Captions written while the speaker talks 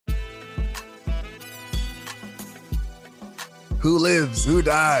Who lives? Who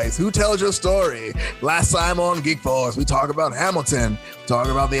dies? Who tells your story? Last time on Geek Force, we talk about Hamilton, talk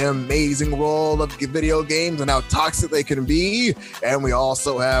about the amazing role of video games and how toxic they can be. And we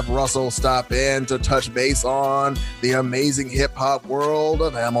also have Russell stop in to touch base on the amazing hip hop world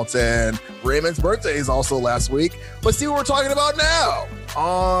of Hamilton. Raymond's birthday is also last week. Let's see what we're talking about now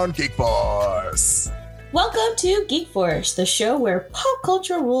on Geek Force. Welcome to Geek Force, the show where pop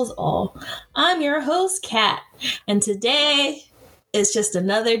culture rules all. I'm your host, Kat, and today is just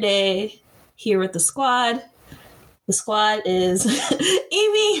another day here with the squad. The squad is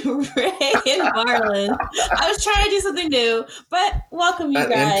Amy, Ray, and Marlon. I was trying to do something new, but welcome you guys.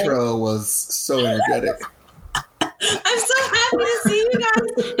 That intro was so energetic. I'm so happy to see you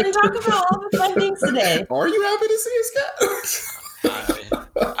guys and talk about all the fun things today. Are you happy to see us,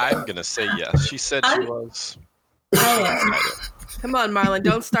 Kat? I'm gonna say yes. She said she was. I am. Come on, Marlon.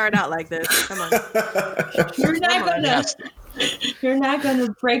 Don't start out like this. Come on. You're not gonna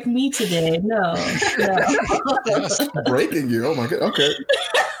break me today. No. Breaking you. Oh my god. Okay.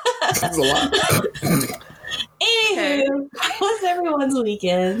 This is a lot. Anywho, how was everyone's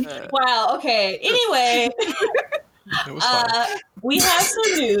weekend? Wow. Okay. Anyway, It was fun. we have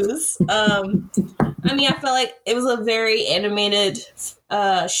some news. I felt like it was a very animated,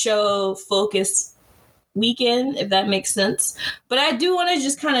 show-focused weekend, if that makes sense. But I do want to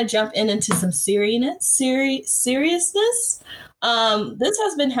just kind of jump into some seriousness. This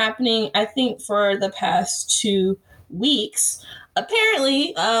has been happening, I think, for the past 2 weeks.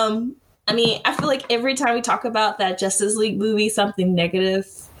 Apparently, I feel like every time we talk about that Justice League movie, something negative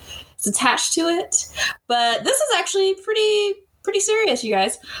is attached to it. But this is actually pretty serious, you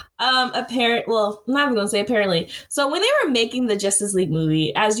guys. I'm not even going to say apparently. So when they were making the Justice League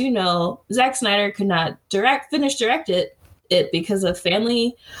movie, as you know, Zack Snyder could not finish directed it because of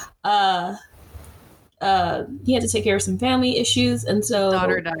family. He had to take care of some family issues, and so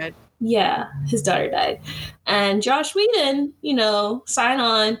Daughter died. Yeah, his daughter died, and Joss Whedon, signed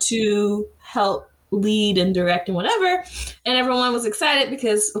on to help lead and direct and whatever, and everyone was excited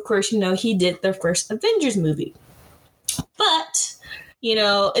because, of course, he did their first Avengers movie. But,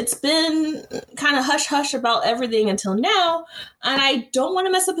 it's been kind of hush-hush about everything until now. And I don't want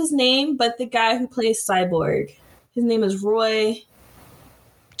to mess up his name, but the guy who plays Cyborg, his name is Roy.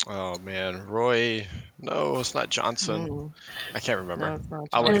 Oh, man. Roy. No, it's not Johnson. Mm. I can't remember. No, it's not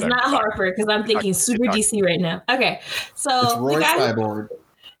And it's not Harper, because I'm thinking super DC right now. Okay, so It's Roy the guy Cyborg.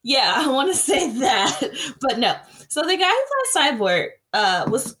 Yeah, I want to say that, but no. So the guy who plays Cyborg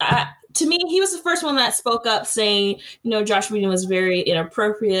was, to me, he was the first one that spoke up saying, Joss Whedon was very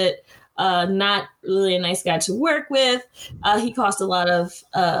inappropriate, not really a nice guy to work with. He caused a lot of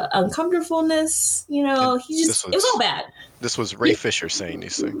uncomfortableness. It was all bad. This was Ray Fisher saying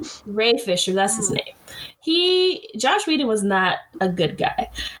these things. Ray Fisher, that's his name. Joss Whedon was not a good guy.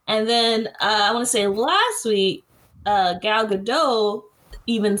 And then I want to say last week, Gal Gadot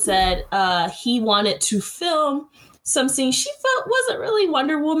even said he wanted to film some scenes she felt wasn't really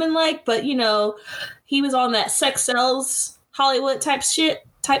Wonder Woman like, but he was on that sex sells Hollywood type shit.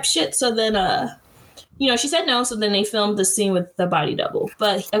 So then she said no, so then they filmed the scene with the body double.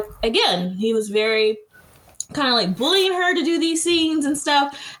 But again, he was very kind of like bullying her to do these scenes and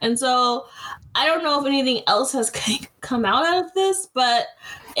stuff. And so I don't know if anything else has come out of this, but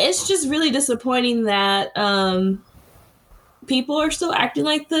it's just really disappointing that people are still acting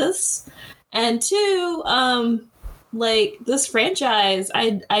like this. And two, this franchise,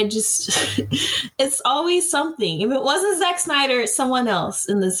 I just, it's always something. If it wasn't Zack Snyder, it's someone else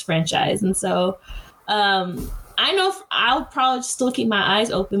in this franchise. And so, I know I'll probably still keep my eyes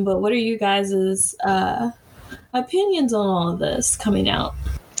open, but what are you guys' opinions on all of this coming out?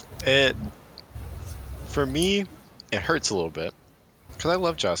 For me, it hurts a little bit. Because I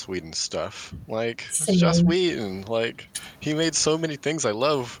love Joss Whedon's stuff. Same. Joss Whedon, he made so many things I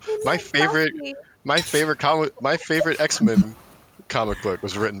love. My favorite X-Men comic book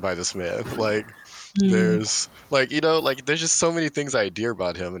was written by this man. There's just so many things I adore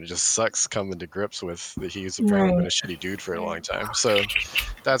about him, and it just sucks coming to grips with that he's apparently been a shitty dude for a long time. So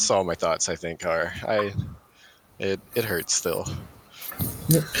that's all my thoughts, I think, are. It hurts still.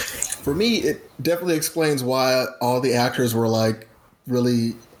 For me, it definitely explains why all the actors were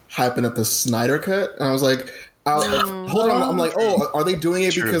really hyping up the Snyder cut. And I was like, hold on. I'm like, are they doing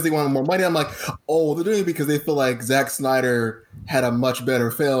it because they want more money? I'm like, they're doing it because they feel like Zack Snyder had a much better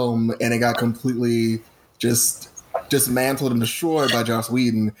film and it got completely just dismantled and destroyed by Joss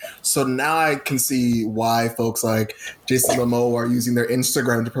Whedon. So now I can see why folks like Jason Momoa are using their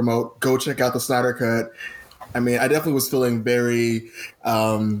Instagram to promote, go check out the Snyder cut. I mean, I definitely was feeling very,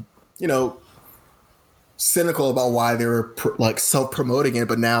 cynical about why they were like self-promoting it,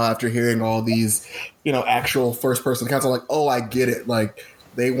 but now after hearing all these, actual first-person accounts, I'm like, oh, I get it. Like,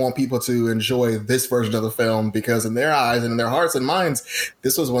 they want people to enjoy this version of the film because in their eyes and in their hearts and minds,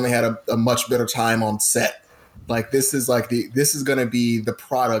 this was when they had a much better time on set. Like, this is going to be the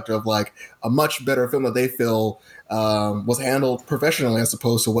product of like a much better film that they feel was handled professionally as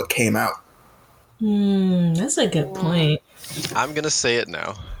opposed to what came out. That's a good point. I'm gonna say it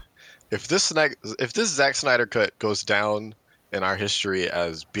now. If this Zack Snyder cut goes down in our history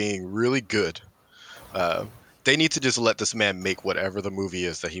as being really good, they need to just let this man make whatever the movie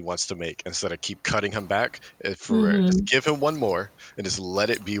is that he wants to make instead of keep cutting him back. Just give him one more and just let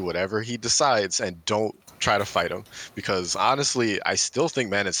it be whatever he decides and don't try to fight him. Because honestly, I still think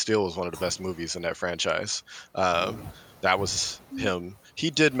Man of Steel was one of the best movies in that franchise. That was him. He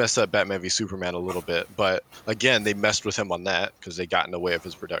did mess up Batman v Superman a little bit, but again, they messed with him on that because they got in the way of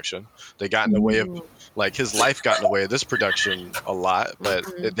his production. They got in the way of, like, his life got in the way of this production a lot, but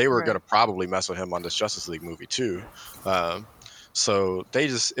they were going to probably mess with him on this Justice League movie too. So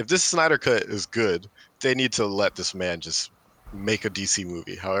if this Snyder cut is good, they need to let this man just make a DC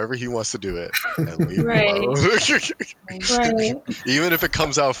movie, however he wants to do it, and leave Right. Right. Even if it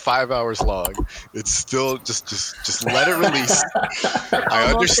comes out 5 hours long, it's still just let it release.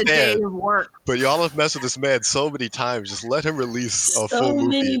 I understand, a day of work. but y'all have messed with this man so many times. Just let him release a So full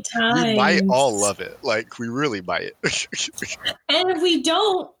movie. many times. We might all love it. Like, we really might. And if we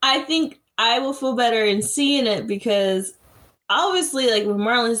don't, I think I will feel better in seeing it because obviously, like what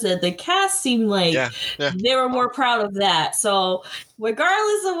Marlon said, the cast seemed like they were more proud of that. So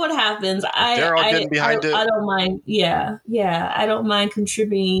regardless of what happens, they're all getting behind it. I don't mind. Yeah. I don't mind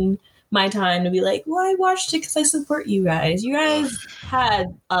contributing my time to be like, well, I watched it because I support you guys. You guys had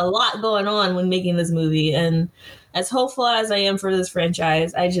a lot going on when making this movie, and as hopeful as I am for this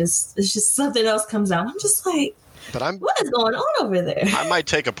franchise, it's just something else comes out. I'm just like, what is going on over there? I might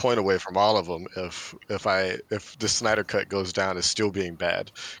take a point away from all of them if the Snyder cut goes down as still being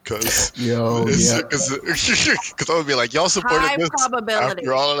bad, because I would be like, y'all supported High this probability.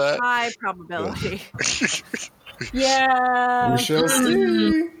 after all of that. High probability. Yeah. We shall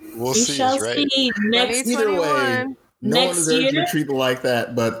see. We'll We see. shall Right? see next Either way, no one Next deserves to year? be treated like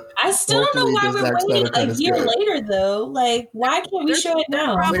that, but I still don't know hopefully why this Zack we're Snyder cut waiting a is year good. later, though. Like, why can't we show it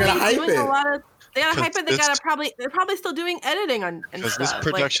now? They gotta hype doing it. They gotta hype it. Because They're probably still doing editing on and Because this stuff.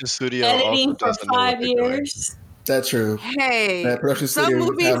 production studio Editing also for doesn't know what 5 they're doing. years. That's true. Like, hey, That production some studio is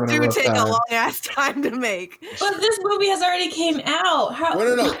movies having a do rough take a time. long ass time to make. But this movie has already came out. How?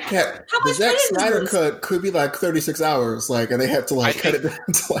 No, Kat. How The much Zack footage is Snyder this? cut could be like 36 hours, like, and they have to I cut it down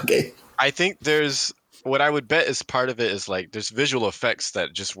to like 8. I think there's what I would bet is part of it is like there's visual effects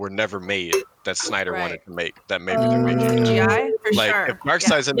that just were never made that Snyder Right. wanted to make that maybe they're making. CGI for Like sure. if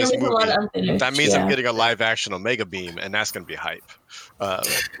Darkseid's in There this was a lot movie, of unfinished. that means I'm yeah. getting a live action Omega Beam, and that's gonna be hype. You're right,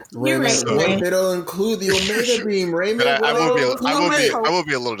 Raymond, what Ray. if they don't include the Omega Beam, Raymond? But I will be What I will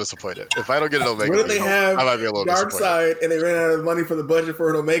be a little disappointed if I don't get an Omega if they Beam. have I might be a little disappointed. Darkseid and they ran out of money for the budget for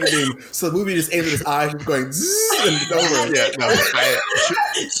an Omega Beam, so the movie just aims at his eyes, just going zzz, and it's over. Yeah, no.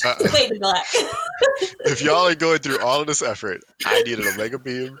 Fade to black. If y'all are going through all of this effort, I need an Omega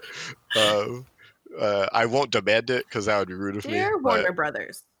Beam. I won't demand it because that would be rude of me. They're but Warner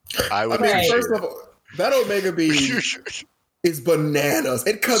Brothers. I would. Right. First of all, that Omega Beam is bananas.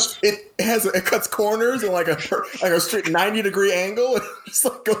 It cuts corners in like a straight 90-degree angle, and just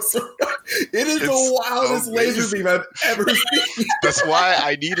like goes through. It is It's the wildest so laser amazing. beam I've ever seen. That's why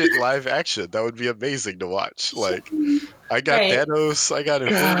I needed live action. That would be amazing to watch. Like, I got Right. Thanos, I got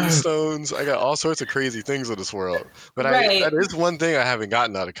Infinity Stones, I got all sorts of crazy things in this world. But Right. that is one thing I haven't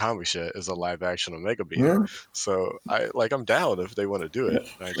gotten out of comics yet is a live action Omega Beam. Yeah. So I'm down if they want to do it.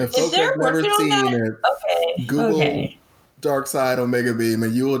 I If just- folks they're have never working on seen that, it, Okay. Google Okay. Darkseid Omega Beam,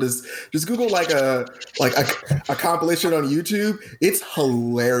 and you will just Google like a compilation on YouTube. It's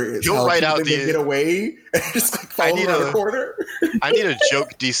hilarious. You'll how write people out think they the- get away and just like fall need around a- the corner. I need a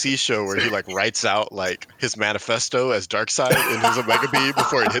joke DC show where he like writes out like his manifesto as Darkseid in his Omega Beam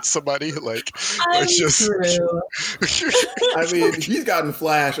before it hits somebody. Like I'm it's just true. I mean, he's gotten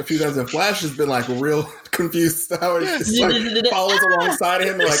Flash a few times, and Flash has been like real confused how it just like follows alongside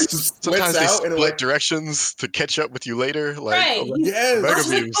him, and, like just sometimes splits they out split and like directions to catch up with you later. Like Right. yes. Omega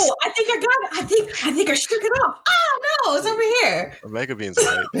Like, Beams. oh, I think I got it. I think I shook it off. Oh no, it's over here. Omega Beams are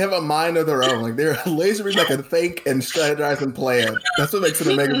hype. They have a mind of their own. Like they're laser beam that can think and strategize and plan. That's what makes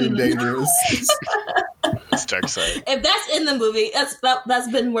an Omega Beam dangerous. It's Darkseid. If that's in the movie, that's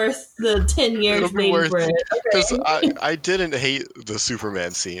been worth the 10 years It'll be waiting worth for it. Because Okay. I didn't hate the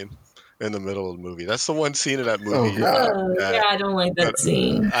Superman scene. in the middle of the movie. That's the one scene in that movie. God. Yeah, I don't like that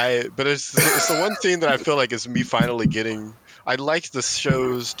scene. But it's the one scene that I feel like is me finally getting. I like the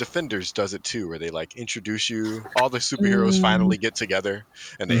show's Defenders does it too, where they like introduce you. All the superheroes finally get together,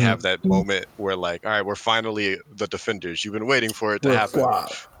 and they have that moment where like, all right, we're finally the Defenders. You've been waiting for it to happen.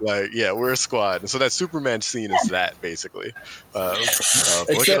 Squad. Like, yeah, we're a squad. And so that Superman scene is that basically. Look at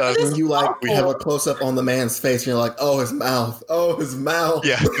Except us. when you we have a close up on the man's face, and you're like, oh, his mouth. Oh, his mouth.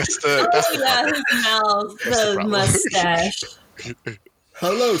 Yeah, that's the His mouth, the problem. mustache.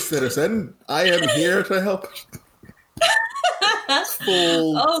 Hello, citizen. I am here to help.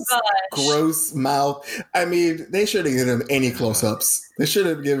 Full, Oh gosh. gross mouth. I mean, they should have given him any close-ups. They should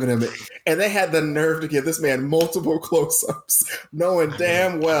have given him it. And they had the nerve to give this man multiple close-ups, knowing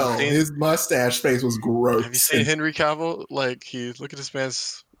damn well his mustache face was gross. Have you seen Henry Cavill? Like, look at this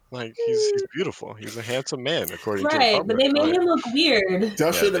man's. Like, he's beautiful. He's a handsome man, according to the Right, public. but they made him look weird.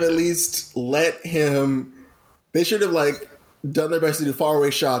 They should have at least let him. They should have done their best to do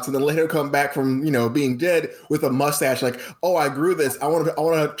faraway shots, and then let him come back from being dead with a mustache. Like, oh, I grew this. I want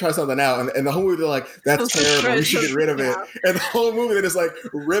to try something out. And the whole movie they're like, that's terrible. You should get rid of it. And the whole movie they're just like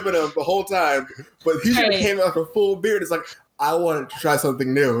ripping him the whole time. But he should have came out with a full beard. It's like, I wanted to try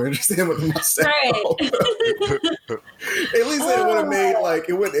something new, and just him with the mustache. Right. At least it would have made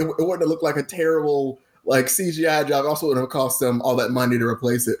it wouldn't have looked like a terrible CGI job. Also would have cost them all that money to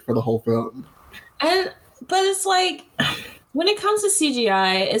replace it for the whole film. But it's like, when it comes to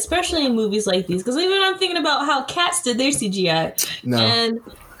CGI, especially in movies like these, because even I'm thinking about how Cats did their CGI. No. And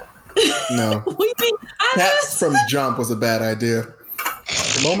No. we think Cats from Jump was a bad idea.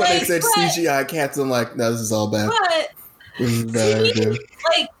 The moment they said CGI Cats, I'm like, no, this is all bad. But This is a bad idea.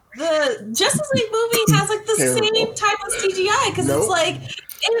 the Justice League movie has the Terrible. same type of CGI because it's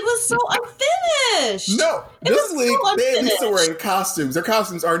it was so unfinished. No, It Justice was League, so they at least are unfinished. wearing costumes. Their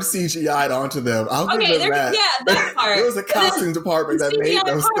costumes aren't CGI'd onto them. I'll give Okay, them that. yeah, that part. There was a costume department that made CGI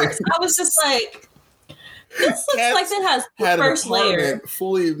those parts, things. I was just like, this looks Cats like it has the Had an first layer. department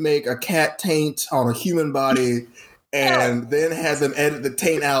fully make a cat taint on a human body, and then had them edit the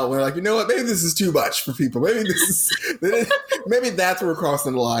taint out. We're like, you know what? Maybe this is too much for people. Maybe maybe that's where we're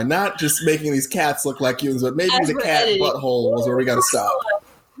crossing the line. Not just making these cats look like humans, but maybe As the we're cat editing. butthole is where we got to stop.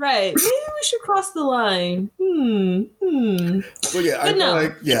 Right. Maybe we should cross the line. Well, yeah, I But feel no,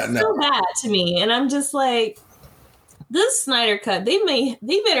 like, yeah, it's no. so bad to me. And I'm just like, this Snyder Cut, they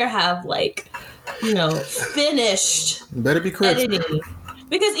better have finished Better be crisp. editing.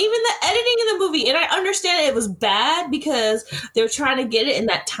 Because even the editing in the movie, and I understand it was bad because they're trying to get it in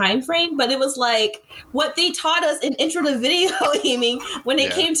that time frame, but it was like what they taught us in intro to video gaming when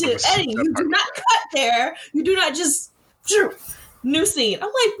it came to editing. You do not cut there. You do not just new scene. I'm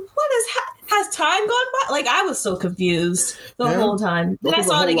like, what has time gone by? Like, I was so confused the whole time. Then I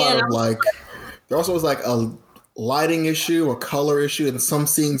saw it again. There also was a lighting issue, a color issue. In some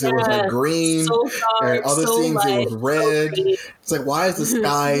scenes it was green, so dark, and other so scenes light, it was red. so It's like, why is the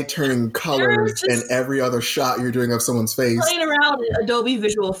sky turning colors in every other shot you're doing of someone's face? playing around in Adobe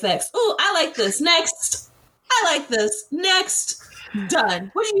Visual Effects. Oh, I like this. Next. I like this. Next.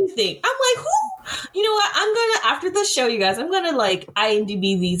 Done. What do you think? I'm like, who? You know what? I'm gonna, after this show, you guys, I'm gonna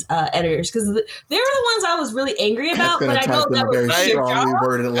IMDb these editors because they're the ones I was really angry about. But I know that was very their strongly job.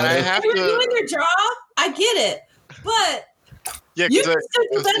 worded letter. They were doing their job. I get it, but Yeah, you can still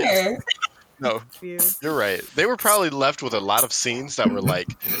do better. No, you're right. They were probably left with a lot of scenes that were 10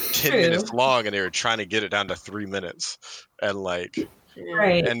 True. minutes long, and they were trying to get it down to 3 minutes, and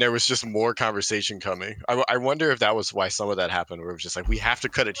Right. and there was just more conversation coming. I wonder if that was why some of that happened, where it was just we have to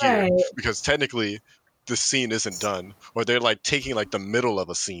cut it here Right. because technically the scene isn't done, or they're taking the middle of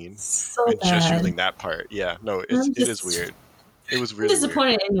a scene So and just bad. using that part. Yeah, no, it is weird. It was I'm really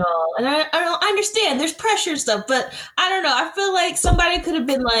disappointed in y'all, and I understand there's pressure and stuff, but I don't know. I feel like somebody could have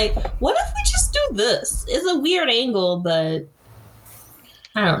been like, "What if we just do this?" It's a weird angle, but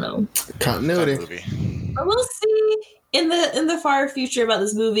I don't know. weird. Continuity. That movie. But we'll see in the far future about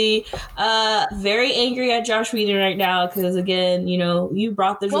this movie. Very angry at Josh Whedon right now because again, you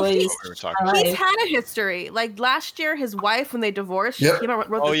brought the Well, joys. We were talking. I like- He's had a history. Like last year, his wife, when they divorced, she Yep. came out and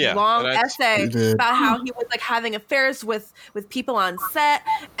wrote Oh, this yeah. long And I- essay He did. about how he was having affairs with people on set,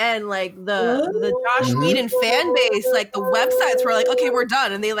 and the Josh Mhm. Whedon fan base, the websites were okay, we're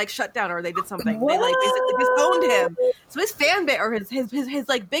done, and they shut down or they did something. They basically disowned him. So his fan base or his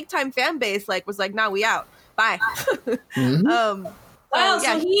big time fan base was nah, we out. Bye. Mhm. Wow,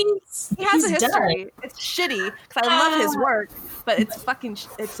 yeah, so he has a he's history. done. It's shitty because I love his work, but it's fucking.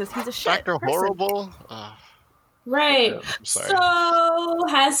 It's just he's a shit. Dr. person. Horrible. Right. I'm sorry. So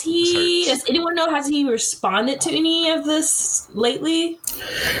has he? This hurts. Does anyone know? Has he responded to any of this lately?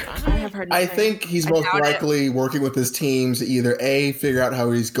 I have I've heard I nothing. think he's I most doubt it. likely working with his teams to either A, figure out how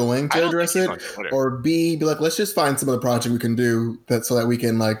he's going I to don't address think it, he's on Twitter. or B, be like, let's just find some other project we can do that so that we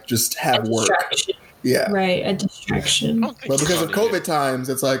can like just have A work. distraction. Yeah. Right, a I distraction. don't think But he's because of on it. COVID times,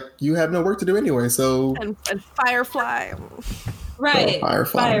 it's like you have no work to do anyway. So And Firefly. Right.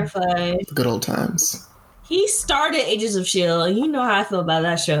 Firefly. Firefly. the good old times. He started Agents of S.H.I.E.L.D., and you know how I feel about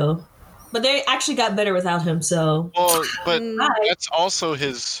that show. But they actually got better without him, so. Well, but Mm. that's also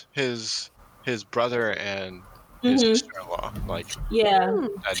his brother and his Mhm. sister-in-law. Like Yeah.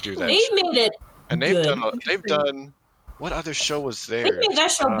 that do that. They show. made it. And they've good. done. What other show was They there? made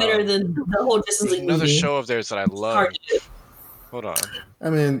that show better than the whole Justice League Another movie. show of theirs that I love. Hard to do. Hold on. I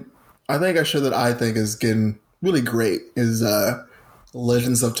mean, I think a show that I think is getting really great is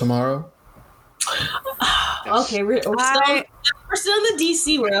Legends of Tomorrow. Okay, we're still in the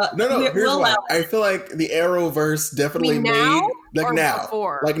DC world. No, We're- here's we'll why. allow it. I feel like the Arrowverse definitely You mean now made or now.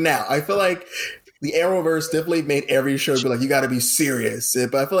 before? Like now. I feel like the Arrowverse definitely made every show be like, you gotta be serious.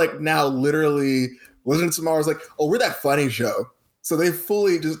 But I feel like now literally Legends of Tomorrow is like, oh, we're that funny show. So they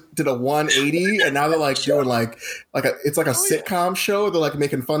fully just did a 180 and now they're like doing it's like a sitcom show. They're like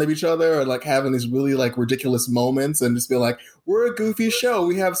making fun of each other and like having these really like ridiculous moments and just be like, we're a goofy show.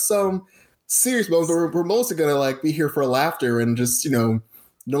 We have some serious moments, but we're mostly gonna like be here for laughter and just, you know,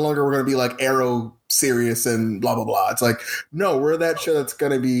 no longer we're gonna be like Arrow serious and blah blah blah. It's like, no, we're that show that's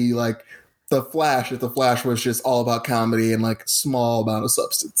gonna be like The Flash if The Flash was just all about comedy and like small amount of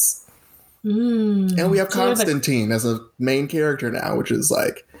substance. And we have So there's, like, Constantine as a main character now, which is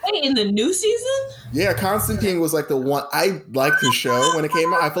like, wait, in the new season? yeah, Constantine was like the one. I liked the show when it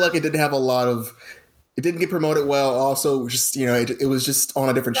came out. I feel like it didn't have a lot of, it didn't get promoted well. Also, just, you know, it was just on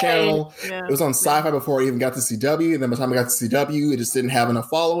a different channel. Yeah. It was on Sci-Fi before it even got to CW, and then by the time I got to CW, it just didn't have enough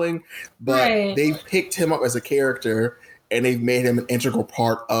following. But Right. they picked him up as a character, and they've made him an integral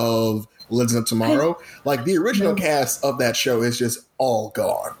part of Legends of Tomorrow. Like the original cast of that show is just all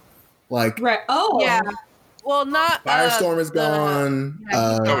gone. Like Right. Oh. Yeah. Well, not Firestorm is gone.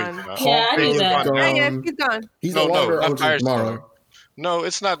 yeah, he's No, gone. he's not. Yeah, I knew Hawkgirl is that. gone. Yeah, he's gone. He's No, no longer not on Legends of Tomorrow. Firestorm. No,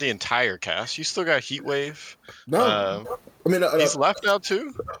 it's not the entire cast. You still got Heatwave. No, I mean, He's left now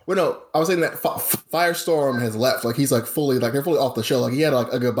too. well, no, I was saying that Firestorm has left. Like he's like fully, like they're fully off the show. Like he had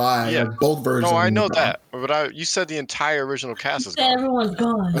like a goodbye. Yeah. Like, both versions. No, I know are gone. that, but you said the entire original cast is Said gone. everyone's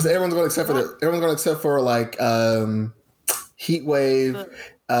gone. I said everyone's going except for like Heatwave.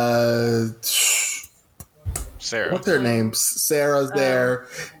 Sarah. What's her name? Sarah's there,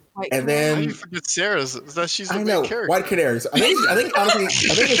 White and How then do you forget Sarah's? That she's the I main know character. White Canaries. I think honestly,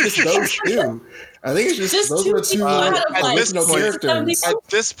 I think it's just those two. I think it's just those two are the two people out of, like, original this point- characters. At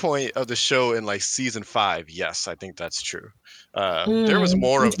this point of the show in like season 5, yes, I think that's true. There was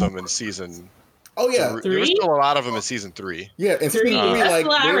more of them in season. Oh yeah, There was Three? still a lot of them in season 3. yeah. And season Three. three, That's like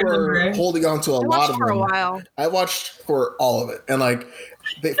what I they were remember. holding on to a I lot watched of for them. a while. I watched for all of it, and like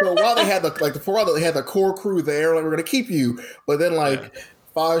for a while they had the core crew there. Like we're gonna keep you, but then like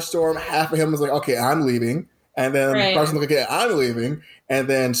Firestorm, half of him was like, okay, I'm leaving, and then Right. Firestorm's like, okay, I'm leaving, and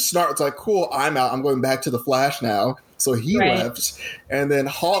then Snart's like, cool, I'm out. I'm going back to the Flash now. So he Right. left, and then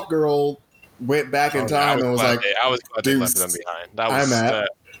Hawkgirl went back in I time and was like, I was glad they left "Deuce, them behind. That was I'm out."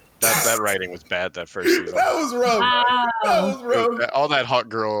 that writing was bad that first season. that was rough. That Wow. was rough. All that hot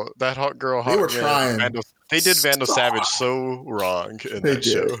girl. They were trying. They did Vandal Savage so wrong in They that did.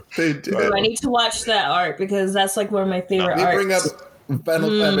 show. They did. I need to watch that art because that's like one of my favorite They arts. bring up Vandal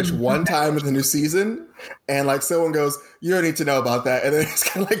Savage one time in the new season, and like someone goes, "You don't need to know about that," and then it's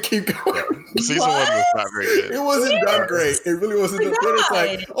kind of like keep going. Season 1 was not very It good. wasn't done great. It really wasn't done. Then it's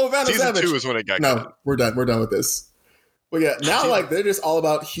like, oh, Vandal Season Savage. 2 is when it got No, good. we're done. We're done with this. But yeah, now like they're just all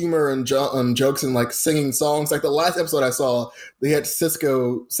about humor and jokes and like singing songs. Like the last episode I saw, they had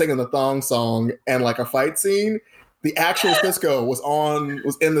Cisco singing the thong song and like a fight scene. The actual Cisco was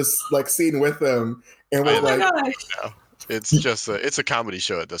in this like scene with them and was Oh my like, gosh. It's just it's a comedy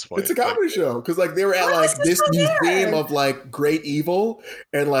show at this point. it's a comedy show because like they were at Why like was this Cisco there? museum of like great evil,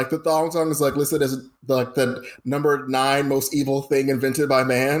 and like the thong song is like listed as like the number 9 most evil thing invented by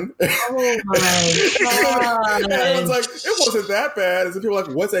man. Oh my god. And everyone's like, it wasn't that bad. And so people are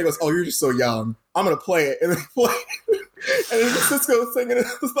like, what's that? He goes, oh, you're just so young. I'm gonna play it, and then play it. And then Cisco singing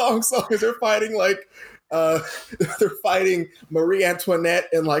the song as they're fighting like. They're fighting Marie Antoinette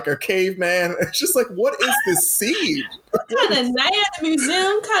and like a caveman. It's just like, what is this scene? What kind of night at the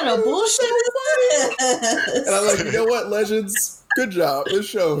museum kind of bullshit is this? And I'm like, you know what, Legends? Good job. This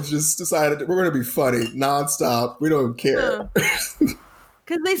show has just decided that we're going to be funny nonstop. We don't care. Because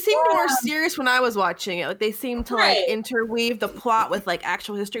Because they seemed more serious when I was watching it. Like they seemed to like Right. interweave the plot with like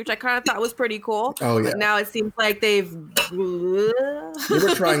actual history, which I kind of thought was pretty cool. Oh, yeah. But now it seems like they've They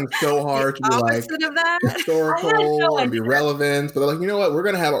were trying so hard to be like opposite of that. historical and be relevant, but they're like, you know what? We're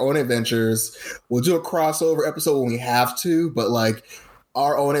gonna have our own adventures. We'll do a crossover episode when we have to, but like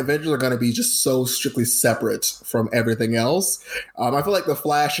our own adventures are gonna be just so strictly separate from everything else. I feel like the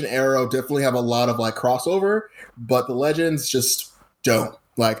Flash and Arrow definitely have a lot of like crossover, but the Legends just don't.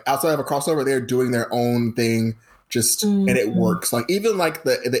 Like outside of a crossover, they're doing their own thing. Just and it works. Like even like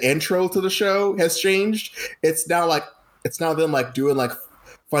the intro to the show has changed. It's now them like doing like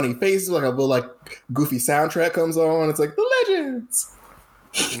funny faces, like a little like goofy soundtrack comes on. It's like the Legends.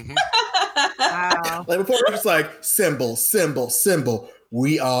 Wow. Like before, it was just like symbol, symbol, symbol.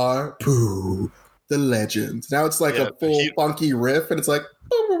 We are Pooh, the Legends. Now it's like a full funky riff, and it's like.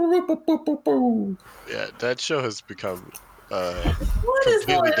 Yeah, that show has become What is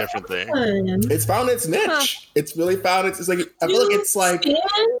completely going different thing. on? It's found its niche. It's really found it's like I feel like it's like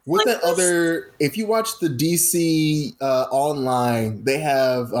with that other. If you watch the DC online, they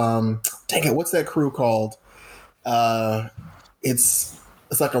have dang it, what's that crew called? It's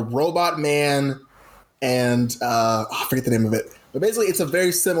like a robot man and I forget the name of it. But basically, it's a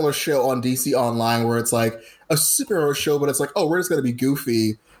very similar show on DC Online where it's like a superhero show, but it's like, oh, we're just gonna be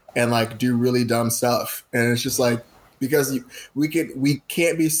goofy and like do really dumb stuff, and it's just like. Because we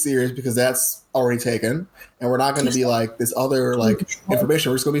can't be serious because that's already taken, and we're not going to be like this other like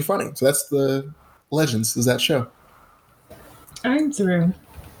information. We're just going to be funny. So that's the Legends. Is that show? I'm through.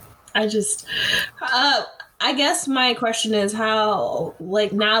 I just, I guess my question is how,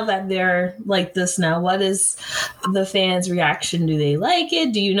 like, now that they're like this now, what is the fans' reaction? Do they like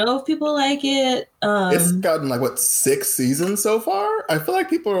it? Do you know if people like it? It's gotten like what 6 seasons so far. I feel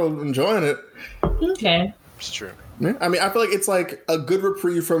like people are enjoying it. Okay. It's true. Yeah. I mean, I feel like it's like a good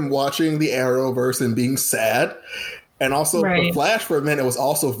reprieve from watching the Arrowverse and being sad. And also, The Flash for a minute was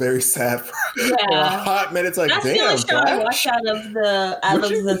also very sad for a hot minute. It's like, that's damn, the only show I Flash? watch out of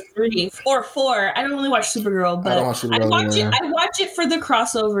the 3 or 4. I don't really watch Supergirl, but I watch it for the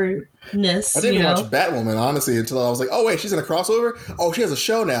crossover-ness. I didn't watch Batwoman, honestly, until I was like, oh, wait, she's in a crossover? Oh, she has a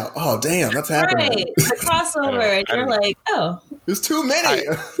show now. Oh, damn, that's happening. Right, the crossover. And you're like, oh. There's too many.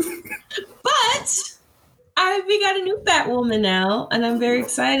 But we got a new Batwoman now, and I'm very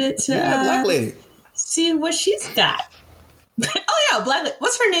excited to see what she's got. Oh yeah, Black Lady.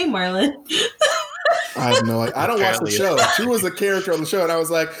 What's her name, Marlon? I have no idea. I don't watch the show. She was a character on the show, and I was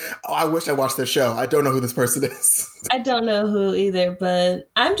like, oh, I wish I watched this show. I don't know who this person is. I don't know who either,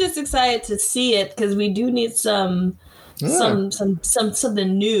 but I'm just excited to see it because we do need something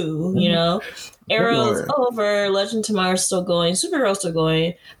new, you know. Arrow's over, Legend of Tomorrow's still going, Supergirl's still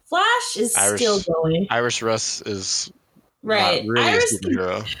going, Flash is still going. Iris Russ is right. Not really Iris a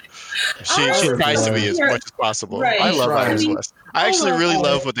superhero. She tries to be as much as possible. Right. I love Iris mean, West. I actually really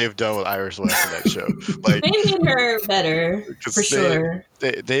love what they've done with Iris West in that show. Like they made her better for sure.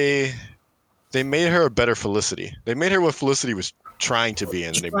 They made her a better Felicity. They made her what Felicity was trying to be,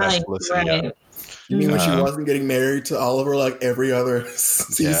 and they messed Felicity up. You mean when she wasn't getting married to Oliver like every other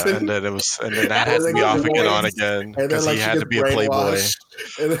season? Yeah, and then that had to be off again on again because he had to be a playboy.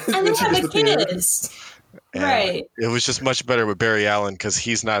 And then she had the kids. And right. It was just much better with Barry Allen because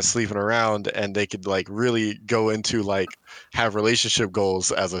he's not sleeping around, and they could like really go into like have relationship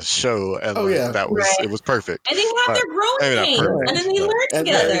goals as a show, and it was perfect. And they have their growing pains, and then they learn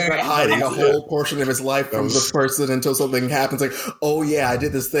together. And he's not hiding a whole portion of his life from this person until something happens. Like, oh yeah, I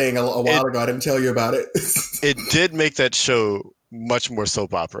did this thing a while ago. I didn't tell you about it. It did make that show much more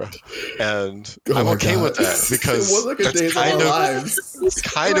soap opera, and I'm okay with that because it was like a Days of Our Lives. It's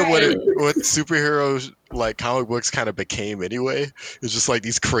kind of what superheroes like comic books kind of became anyway. It's just like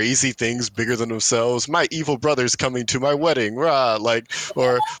these crazy things bigger than themselves. My evil brother's coming to my wedding, rah!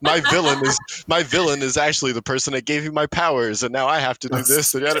 Or my villain is actually the person that gave me my powers, and now I have to do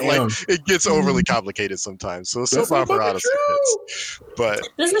this. And like it gets overly complicated sometimes. So soap opera honestly fits. But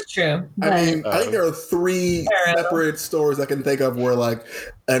this is true. I mean, I think there are 3 separate stories I can think of where like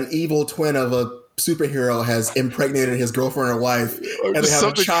an evil twin of a superhero has impregnated his girlfriend or wife, and they have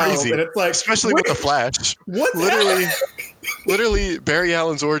a child, crazy. And it's like, especially with the Flash. Literally, Barry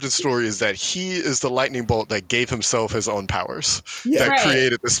Allen's origin story is that he is the lightning bolt that gave himself his own powers that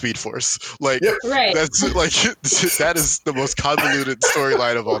created the Speed Force. Like that's like that is the most convoluted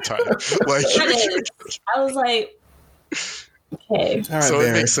storyline of all time. Like I was like, okay, so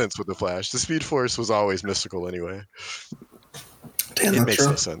it makes sense with the Flash. The Speed Force was always mystical anyway. Damn, it makes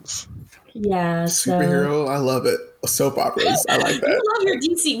no sense. Yeah, superhero. I love it. soap operas. I like You that. love your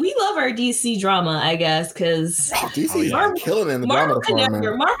DC. We love our DC drama, I guess, because DC is killing it in the drama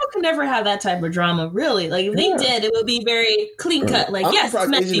department. Marvel can never have that type of drama, really. Like, if they did, it would be very clean cut. Like, I'm yes, it's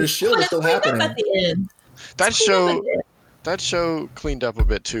surprised messy, Agent of S.H.I.E.L.D. is but still it's cleaned up happening. at the end. That show cleaned up a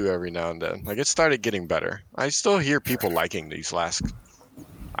bit too every now and then. Like, it started getting better. I still hear people liking these last.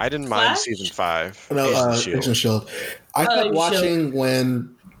 I didn't mind season 5. No, Agent of S.H.I.E.L.D. I kept watching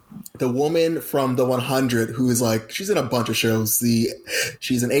when the woman from the 100, who is like, she's in a bunch of shows.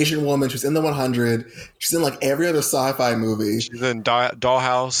 She's an Asian woman. She's in the 100. She's in like every other sci-fi movie. She's in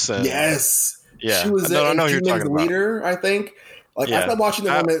Dollhouse. And, yes. Yeah. She was I know in you're talking about. Leader, I think. Like, I stopped watching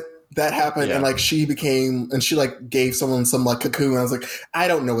the moment that happened, and like she like gave someone some like cocoon. And I was like, I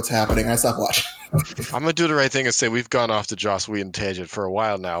don't know what's happening. I stopped watching. I'm gonna do the right thing and say we've gone off the Joss Whedon tangent for a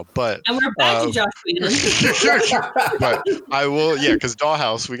while now, but and we're back to Joss Whedon. But I will, because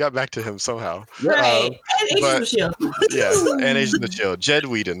Dollhouse, we got back to him somehow, right? And Agents of S.H.I.E.L.D. and Agents of S.H.I.E.L.D. Jed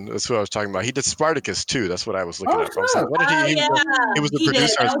Whedon, that's who I was talking about. He did Spartacus too. That's what I was looking at. I was like, what did he? He was the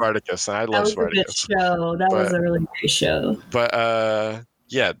producer of Spartacus, and I love Spartacus. That was a really great show. But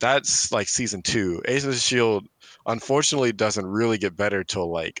that's like season 2. Agents of S.H.I.E.L.D. unfortunately doesn't really get better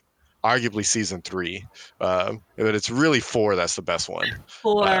till like arguably season 3, but it's really 4 that's the best one.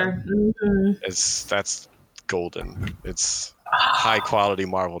 4 that's golden. It's high quality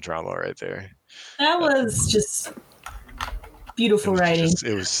Marvel drama right there. That was just beautiful writing.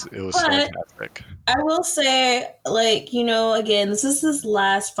 It was fantastic. I will say, like, again, this is his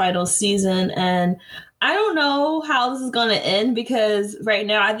last final season, and I don't know how this is going to end, because right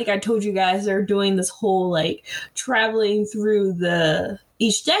now, I think I told you guys they're doing this whole like traveling through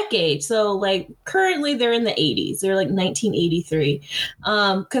each decade. So like currently they're in the 80s. They're like 1983.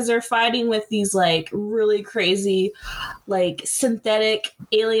 Because they're fighting with these like really crazy like synthetic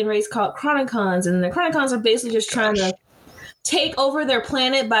alien race called Chronicons. And the Chronicons are basically just trying to take over their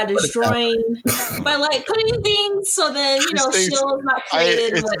planet by destroying, by like putting things so then S.H.I.E.L.D. is not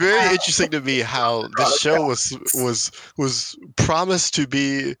created. It's very interesting to me how the show was promised to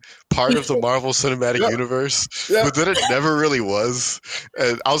be part of the Marvel Cinematic Universe, but then it never really was,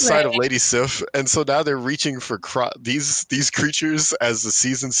 outside of Lady Sif, and so now they're reaching for these creatures as the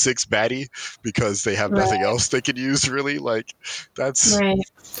season 6 baddie because they have nothing else they could use. Really, like that's. Right.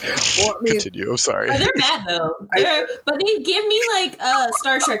 Well, continue. I'm sorry. They're bad though. But they give me like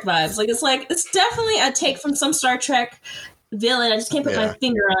Star Trek vibes. Like it's definitely a take from some Star Trek villain. I just can't put my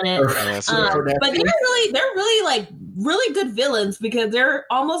finger on it. But they're really like really good villains because they're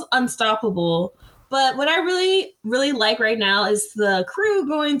almost unstoppable. But what I really, really like right now is the crew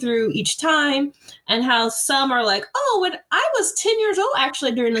going through each time and how some are like, oh, when I was 10 years old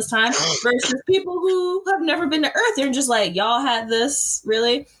actually during this time, versus people who have never been to Earth. They're just like, y'all had this,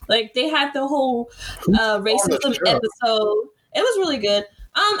 really? Like they had the whole racism episode. It was really good.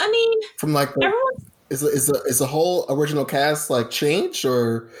 I mean, from like is the whole original cast like changed,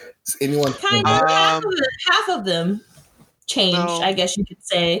 or is anyone kind of half of them changed, I guess you could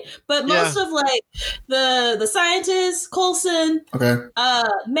say, but most of like the scientists, Coulson,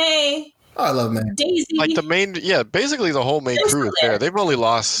 May. Oh, I love May. Daisy. Like the main, basically the whole main crew is there. They've only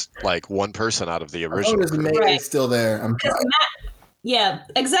lost like one person out of the original. May is still there. Yeah,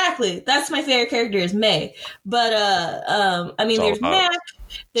 exactly. That's my favorite character is May. But I mean, there's Mac,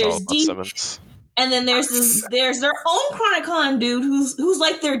 there's Dee, and then there's their own Chronicon dude who's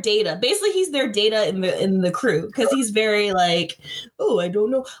like their Data. Basically, he's their Data in the crew because he's very like, oh, I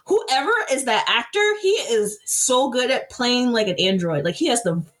don't know. Whoever is that actor, he is so good at playing like an android. Like he has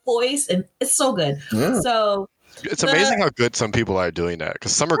the voice, and it's so good. Yeah. So. It's amazing how good some people are doing that.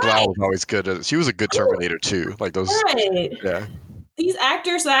 Because Summer Glau was always good at it. She was a good Terminator too. Like those. Right. Yeah. These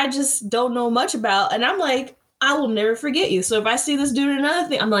actors that I just don't know much about, and I'm like, I will never forget you. So if I see this dude in another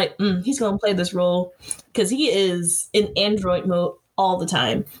thing, I'm like, he's gonna play this role because he is in android mode all the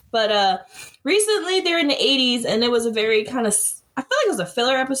time. But recently they're in the 80s, and it was a very kind of, I feel like it was a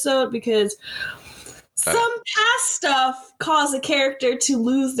filler episode because some past stuff caused a character to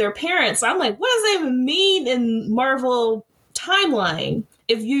lose their parents. So I'm like, what does that even mean in Marvel timeline?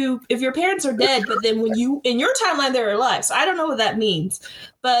 If your parents are dead, but then when you in your timeline they're alive, so I don't know what that means.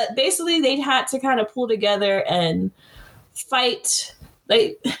 But basically, they had to kind of pull together and fight.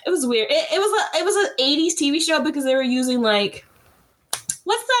 Like it was weird. It was an 80s TV show because they were using like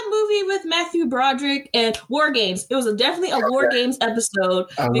what's that movie with Matthew Broderick and War Games. It was definitely a War Games episode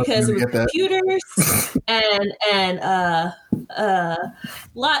because it was computers and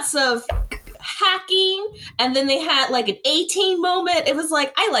lots of hacking, and then they had like an 18 moment. It was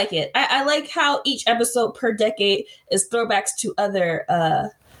like, I like it. I like how each episode per decade is throwbacks to other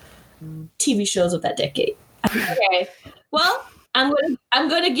TV shows of that decade. Okay. Well, I'm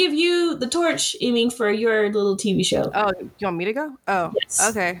gonna give you the torch, Eaming, for your little TV show. Oh, you want me to go? Oh, Yes.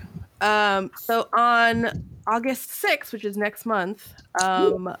 okay. So on August 6th, which is next month,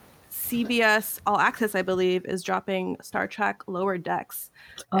 CBS All Access, I believe, is dropping Star Trek Lower Decks.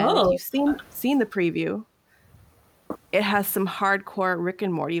 And if you've seen the preview, it has some hardcore Rick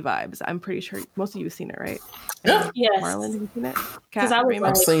and Morty vibes. I'm pretty sure most of you have seen it, right? Yeah. Yes. Marlon, have you seen it? Because I was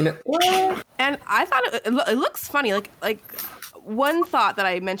I've seen it. what? And I thought it looks funny. Like one thought that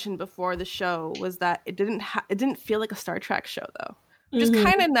I mentioned before the show was that it didn't feel like a Star Trek show though, which is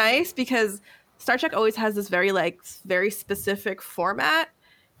kind of nice because Star Trek always has this very specific format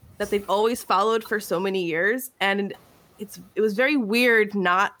that they've always followed for so many years, and it was very weird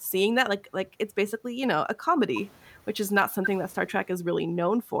not seeing that. Like it's basically a comedy, which is not something that Star Trek is really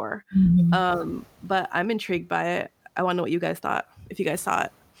known for. But I'm intrigued by it. I want to know what you guys thought, if you guys saw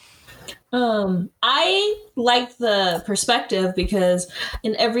it. I like the perspective because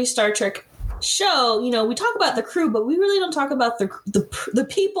in every Star Trek show, we talk about the crew, but we really don't talk about the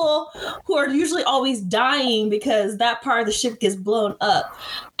people who are usually always dying because that part of the ship gets blown up.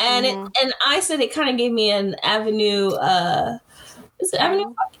 And and I said it kind of gave me an Avenue. Is it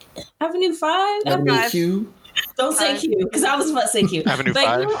Avenue 5? Avenue Q. Don't say Q, because I was about to say Q. Avenue But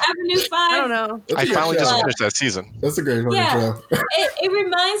 5. Avenue 5. I don't know. I finally just show. finished that season. That's a great Yeah. show. It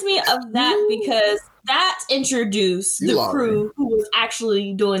reminds me of that because that introduced the crew who was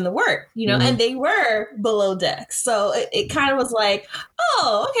actually doing the work, and they were below deck. So it kind of was like,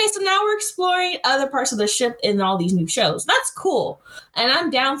 oh, okay, so now we're exploring other parts of the ship in all these new shows. That's cool. And I'm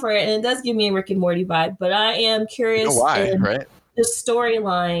down for it. And it does give me a Rick and Morty vibe, but I am curious. You know why, right? The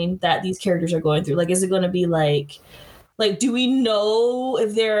storyline that these characters are going through. Like, is it going to be like, do we know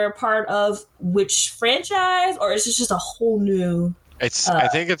if they're part of which franchise, or is this just a whole new? I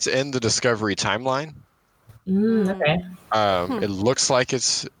think it's in the Discovery timeline. Okay. It looks like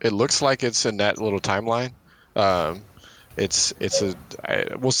it's in that little timeline.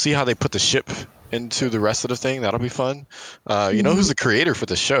 We'll see how they put the ship into the rest of the thing. That'll be fun. You know who's the creator for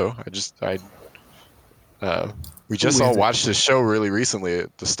the show? We just all watched this show really recently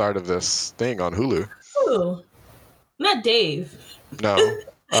at the start of this thing on Hulu. Ooh, not Dave. No.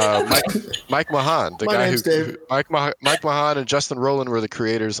 Mike Mahan, the My guy name's Dave. Mike Mahan and Justin Rowland were the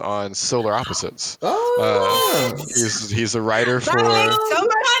creators on Solar Opposites. Oh, He's a writer for. So much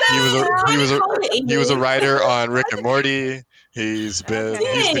He was a writer on Rick and Morty. He's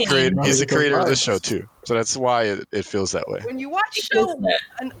the creator of this show too. So that's why it feels that way. When you watch a show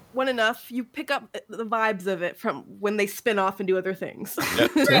one enough, you pick up the vibes of it from when they spin off and do other things. Right.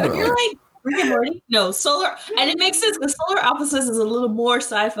 You're like Rick and Morty? No, Solar, and it makes sense because Solar Opposites is a little more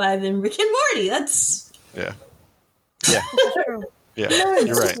sci-fi than Rick and Morty. That's yeah.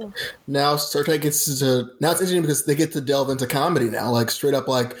 You're right. now Star Trek gets to now it's interesting because they get to delve into comedy now, like straight up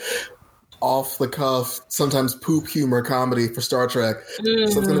like off the cuff, sometimes poop humor comedy for Star Trek. So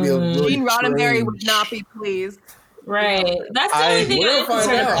it's going to be a really Gene Roddenberry strange- would not be pleased. right. That's the only thing We'll I'm find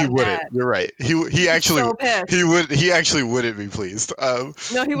concerned out. about. He wouldn't. You're right. He actually so pissed. he actually wouldn't be pleased. No,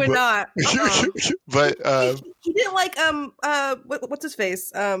 he would not. But He didn't like what's his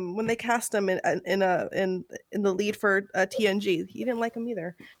face when they cast him in the lead for TNG. He didn't like him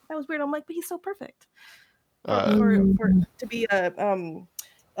either. That was weird. I'm like, but he's so perfect for to be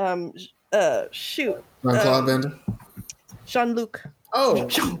shoot Jean-Claude Van Damme? Jean-Luc. Oh,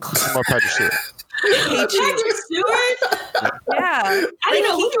 more Patrick Stewart. Patrick Stewart? Yeah, I didn't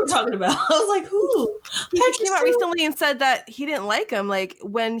know who you were talking about. I was like, who? he Patrick came out Stewart? recently and said that he didn't like him. Like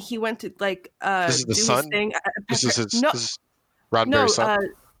when he went to like This is the do his son? thing. This is his. No, This is Roddenberry's son.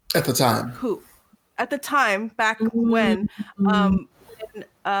 at the time. Who at the time back when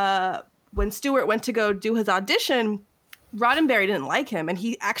Stewart went to go do his audition, Roddenberry didn't like him, and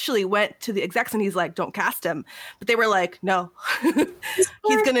he actually went to the execs and he's like, don't cast him, but they were like, no,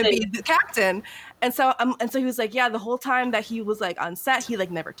 he's gonna be the captain. And so he was like, yeah, the whole time that he was like on set, he like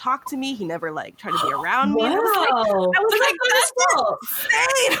never talked to me, he never like tried to be around me. Wow. And I was like, That's that's fault. insane.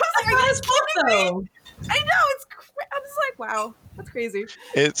 I was like, are you That's fault, kidding me? though. I know, I'm just like, wow, that's crazy.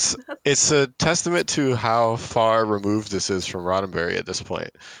 It's a testament to how far removed this is from Roddenberry at this point.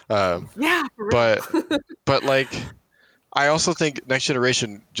 Yeah, for real. But like, I also think Next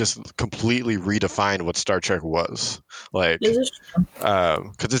Generation just completely redefined what Star Trek was. Like, This is true.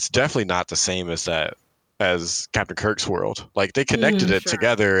 because it's definitely not the same as Captain Kirk's world. Like they connected it sure.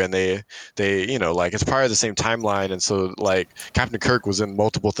 together, and they like it's part of the same timeline. And so like Captain Kirk was in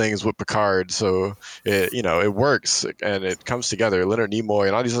multiple things with Picard, so it works and it comes together. Leonard Nimoy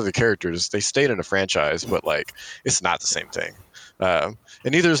and all these other characters, they stayed in a franchise, but like it's not the same thing. and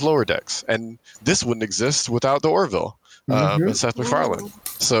neither is Lower Decks. And this wouldn't exist without the Orville and Seth MacFarlane.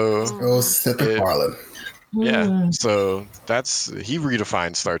 So, Seth MacFarlane. yeah, so he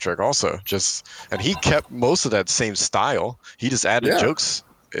redefined Star Trek also. And he kept most of that same style. He just added jokes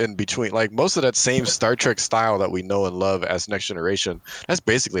in between, like most of that same Star Trek style that we know and love as Next Generation. That's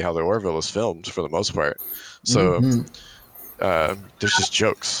basically how the Orville is filmed for the most part. So there's just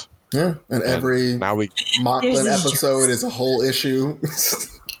jokes. Yeah, and every Mocklin episode is a whole issue.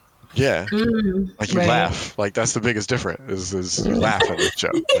 Yeah, like you laugh. Like that's the biggest difference is you laugh at this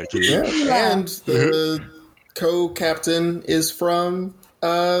joke. Like and the co-captain is from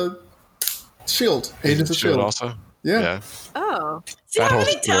Shield, Agents of Shield also. Yeah. Oh. See how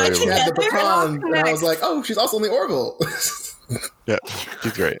many times she had the baton, and I was like, oh, she's also in the Orville. Yeah,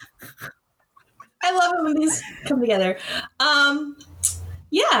 she's great. I love it when these come together.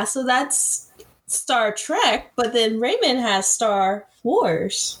 Yeah, so that's Star Trek, but then Raymond has Star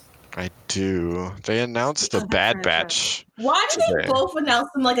Wars. I do. They announced the Bad Batch. Why did they both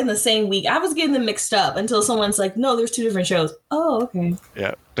announce them like in the same week? I was getting them mixed up until someone's like, no, there's two different shows. Oh, okay.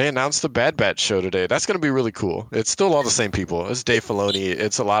 Yeah. They announced the Bad Batch show today. That's going to be really cool. It's still all the same people. It's Dave Filoni.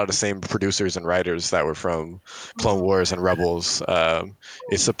 It's a lot of the same producers and writers that were from Clone Wars and Rebels.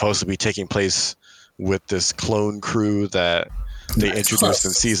 It's supposed to be taking place with this clone crew that they introduced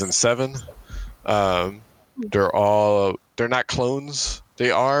in season 7. They're not clones. They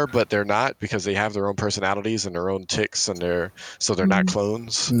are, but they're not because they have their own personalities and their own tics, and they're not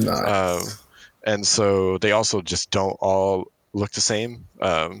clones. Nice. And so they also just don't all look the same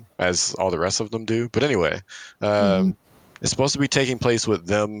as all the rest of them do. But anyway, it's supposed to be taking place with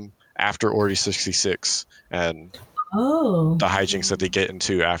them after Order 66 and the hijinks that they get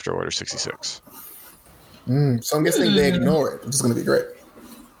into after Order 66. So I'm guessing they ignore it, which is going to be great.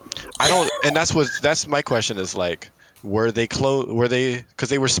 And that's my question is like, because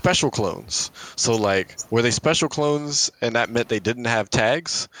they were special clones. So like, were they special clones and that meant they didn't have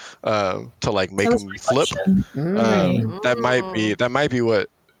tags to like make them flip? That might be what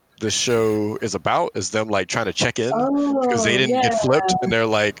the show is about, is them like trying to check in because they didn't get flipped and they're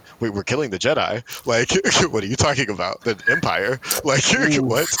like, wait, we're killing the Jedi. Like, what are you talking about? The Empire? Like,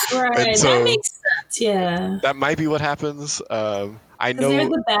 what? Right, and so, that makes sense, yeah. That might be what happens. I know they're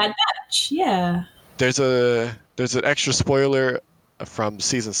the Bad Batch, yeah. There's an extra spoiler from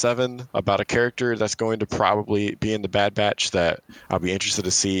season 7 about a character that's going to probably be in the Bad Batch that I'll be interested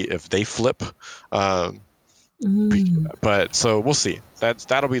to see if they flip. But so we'll see.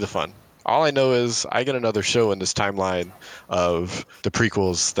 That'll be the fun. All I know is I get another show in this timeline of the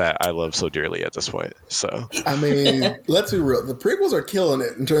prequels that I love so dearly at this point. So I mean, let's be real. The prequels are killing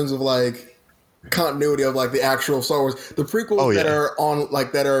it in terms of like continuity of like the actual Star Wars. The prequels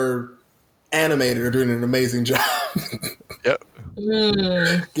that are animated are doing an amazing job. Yep.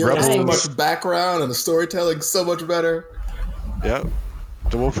 Giving us so much background and the storytelling so much better. Yep.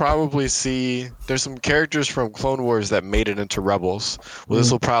 We'll probably see there's some characters from Clone Wars that made it into Rebels. Well,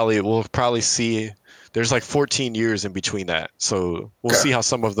 we'll probably see there's like 14 years in between that. So we'll see how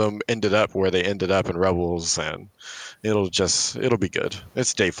some of them ended up where they ended up in Rebels, and it'll be good.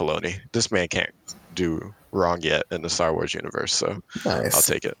 It's Dave Filoni. This man can't do wrong yet in the Star Wars universe, so nice. I'll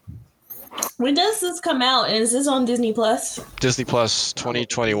take it. When does this come out? And is this on Disney Plus? Disney Plus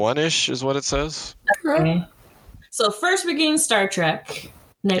 2021-ish is what it says. Okay. So first we're getting Star Trek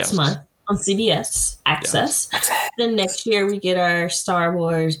next month on CBS Access. Yes. Then next year we get our Star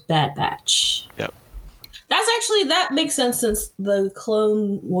Wars Bad Batch. Yep. That makes sense since the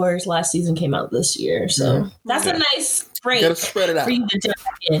Clone Wars last season came out this year. So that's a nice break. Gotta spread it out. For you to jump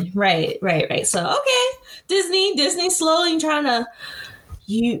in. Right. So okay. Disney slowly trying to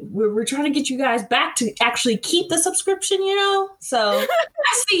we're trying to get you guys back to actually keep the subscription, you know? So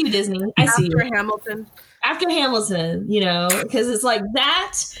I see you, Disney. I see you. After Hamilton, you know, because it's like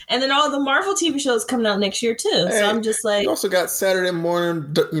that, and then all the Marvel TV shows coming out next year too. Hey, so I'm just like, you also got Saturday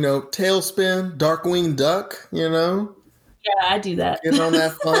morning, you know, Tailspin, Darkwing Duck, you know. Yeah, I do that. Getting on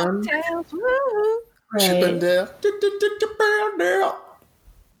that fun. Chippendale.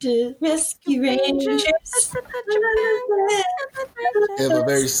 To rescue Rangers. They have a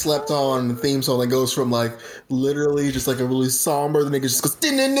very slept on theme song that goes from like literally just like a really somber, then it just goes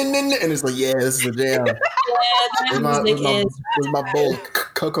din, din, din, din, and it's like, yeah, this is a jam. With my bowl of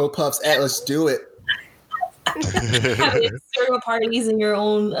Cocoa Puffs. Let's do it. Having cereal parties in your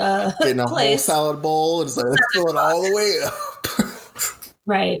own getting a place. whole salad bowl and it's like, let's fill it all the way up.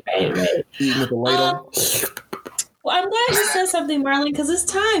 Right. Eating with a ladle. Well, I'm glad you said something, Marlon, because it's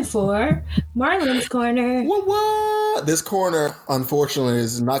time for Marlon's Corner. What? This corner, unfortunately,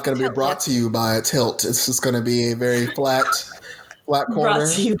 is not going to be brought to you by a Tilt. It's just going to be a very flat flat corner.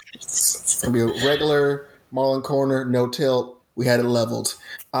 Brought to you. It's gonna be a regular Marlin corner, no tilt. We had it leveled.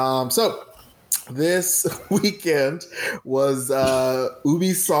 So this weekend was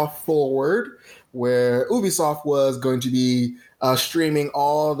Ubisoft Forward, where Ubisoft was going to be streaming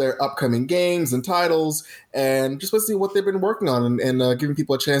all their upcoming games and titles, and just want to see what they've been working on and giving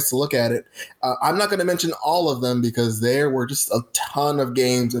people a chance to look at it. I'm not going to mention all of them because there were just a ton of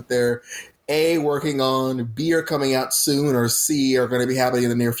games that they're A, working on, B, are coming out soon, or C, are going to be happening in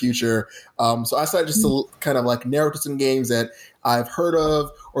the near future. So I decided just to kind of like narrow to some games that I've heard of,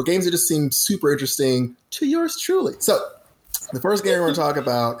 or games that just seem super interesting to yours truly. So the first game we're going to talk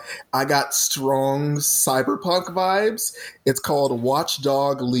about, I got strong cyberpunk vibes. It's called Watch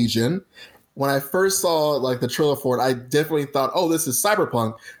Dogs Legion. When I first saw like the trailer for it, I definitely thought, oh, this is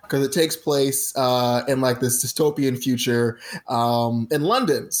cyberpunk, because it takes place in like this dystopian future in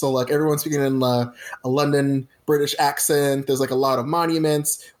London. So like everyone's speaking in a London British accent. There's like a lot of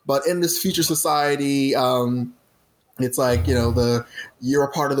monuments, but in this future society, it's like, you know, you're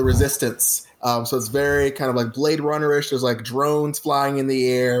a part of the resistance. So it's very kind of like Blade Runner-ish. There's like drones flying in the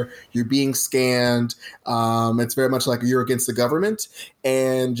air. You're being scanned. It's very much like you're against the government,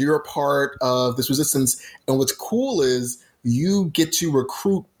 and you're a part of this resistance. And what's cool is you get to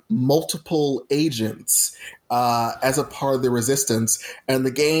recruit multiple agents as a part of the resistance. And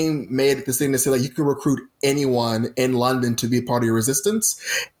the game made it this thing to say like you can recruit anyone in London to be a part of your resistance.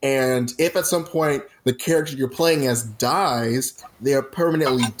 And if at some point the character you're playing as dies, they are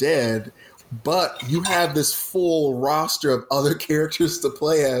permanently dead. But you have this full roster of other characters to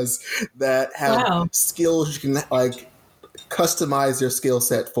play as that have skills you can like customize your skill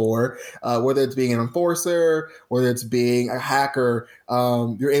set for, whether it's being an enforcer, whether it's being a hacker.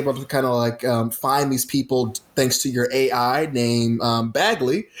 You're able to kind of like find these people thanks to your AI named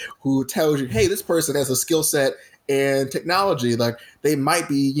Bagley, who tells you, hey, this person has a skill set in technology. Like they might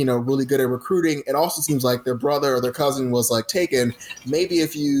be, you know, really good at recruiting. It also seems like their brother or their cousin was like taken. Maybe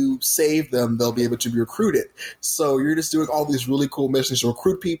if you save them, they'll be able to be recruited. So you're just doing all these really cool missions to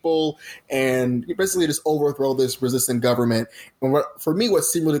recruit people, and you basically just overthrow this resistant government. And for me, what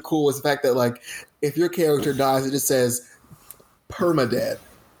seemed really cool was the fact that like if your character dies, it just says permadead.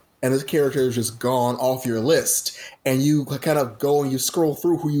 And this character is just gone off your list. And you kind of go and you scroll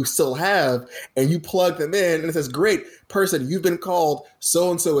through who you still have, and you plug them in, and it says, great, person, you've been called,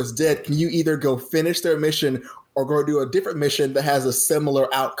 so-and-so is dead. Can you either go finish their mission or go do a different mission that has a similar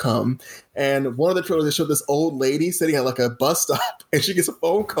outcome? And one of the trailers, they showed this old lady sitting at like a bus stop, and she gets a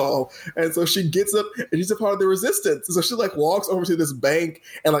phone call. And so she gets up, and she's a part of the resistance. And so she like walks over to this bank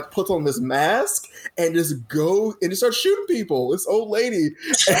and like puts on this mask and just goes and just starts shooting people. This old lady.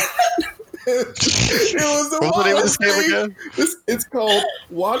 It was the What's the name of this game again? It's called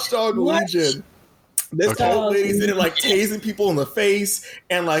Watch Dogs Legion. This old lady's sitting like tasing people in the face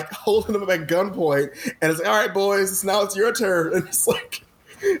and like holding them at gunpoint, and it's like, all right, boys, now it's your turn. And it's like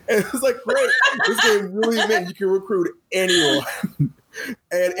great. This game really meant you can recruit anyone.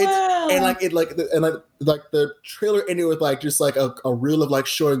 And the trailer ended with like just like a reel of like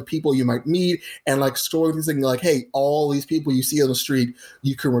showing people you might meet and like storing things like, hey, all these people you see on the street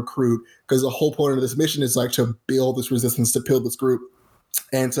you can recruit, because the whole point of this mission is like to build this resistance, to build this group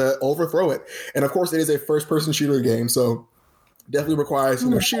and to overthrow it. And of course, it is a first-person shooter game, so definitely requires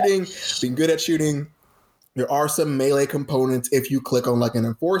shooting, being good at shooting. There are some melee components if you click on like an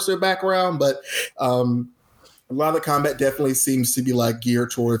enforcer background, but a lot of the combat definitely seems to be like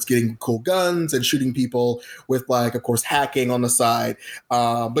geared towards getting cool guns and shooting people with like, of course, hacking on the side.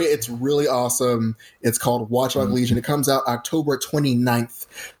 But it's really awesome. It's called Watch Dogs Legion. It comes out October 29th.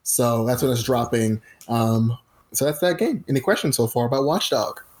 So that's when it's dropping. So that's that game. Any questions so far about Watch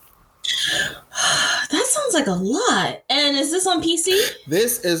Dogs? That sounds like a lot. And is this on PC?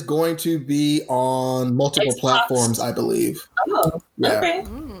 This is going to be on multiple platforms, I believe. Oh, yeah. Okay.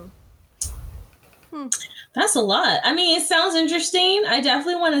 That's a lot. I mean, it sounds interesting. I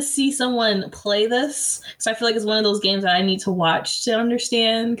definitely want to see someone play this, because I feel like it's one of those games that I need to watch to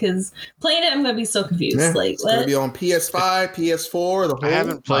understand, because playing it, I'm going to be so confused. Yeah, like, it's going to be on PS5, PS4, the whole I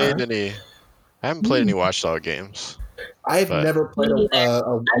haven't played any Watch Dogs games. I've never played a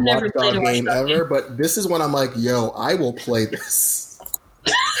Watch Dogs game ever, but this is when I'm like, yo, I will play this.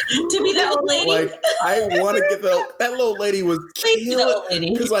 To be that old lady? Like, I want to get that little lady was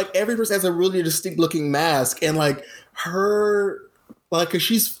killing, because like every person has a really distinct looking mask, and like her, like, cause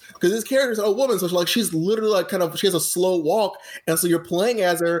she's because this character is a woman, so she's literally like kind of, she has a slow walk, and so you're playing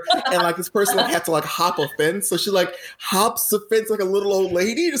as her, and like this person like had to like hop a fence, so she like hops the fence like a little old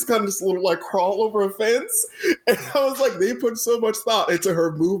lady, just kind of just little like crawl over a fence, and I was like, they put so much thought into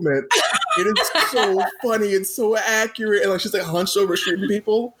her movement. It is so funny and so accurate, and like she's like hunched over shooting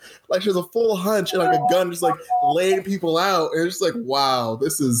people, like she has a full hunch and like a gun just like laying people out, and it's just like, wow,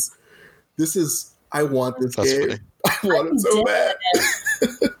 this is I want this That's game. funny. I want it so bad.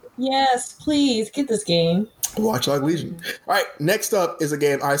 Yes, please get this game. Watch Dogs Legion. All right, next up is a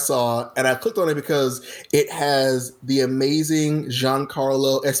game I saw, and I clicked on it because it has the amazing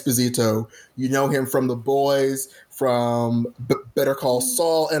Giancarlo Esposito. You know him from The Boys, from Better Call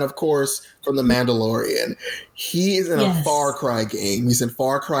Saul, and of course from The Mandalorian. He is in a Far Cry game. He's in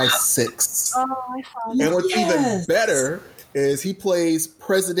Far Cry 6. Oh, I saw that. And what's even better is he plays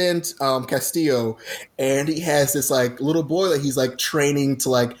President Castillo, and he has this like little boy that he's like training to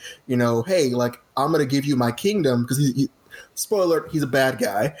like, you know, hey, like I'm gonna give you my kingdom, because he spoiler alert, he's a bad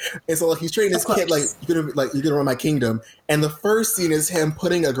guy, and so like he's training this kid like you're gonna run my kingdom. And the first scene is him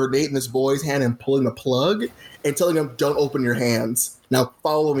putting a grenade in this boy's hand and pulling the plug and telling him, "Don't open your hands. Now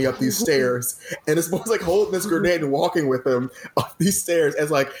follow me up these stairs." And this boy's like holding this grenade and walking with him up these stairs as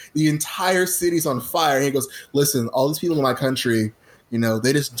like the entire city's on fire. And he goes, "Listen, all these people in my country, you know,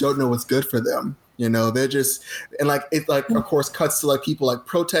 they just don't know what's good for them. You know, they're just," and like it like of course cuts to like people like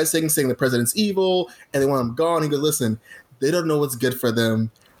protesting, saying the president's evil and they want him gone. He goes, "Listen, they don't know what's good for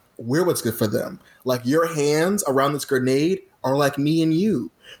them. We're what's good for them. Like your hands around this grenade are like me and you.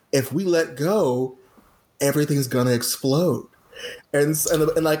 If we let go, everything's gonna explode." And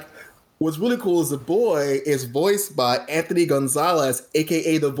like what's really cool is the boy is voiced by Anthony Gonzalez,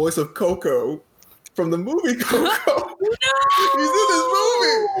 aka the voice of Coco from the movie Coco. He's in this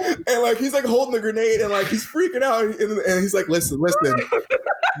movie, and like he's like holding the grenade, and like he's freaking out, and he's like, listen,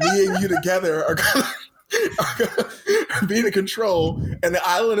 me and you together are gonna be in control, and the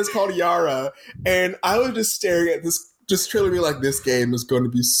island is called Yara. And I was just staring at this trailer, being like, this game is going to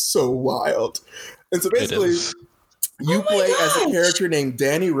be so wild. And so basically, you play as a character named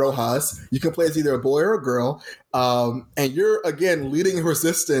Danny Rojas. You can play as either a boy or a girl, and you're again leading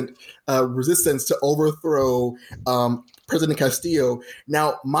resistance to overthrow President Castillo.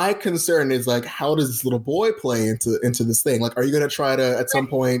 Now, my concern is like, how does this little boy play into this thing? Like, are you going to try to at some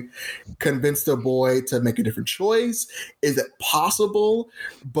point convince the boy to make a different choice? Is it possible?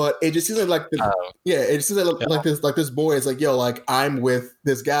 But it just seems like it just seems like this boy is like, yo, like I'm with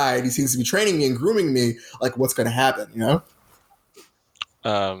this guy, and he seems to be training me and grooming me. Like, what's going to happen? You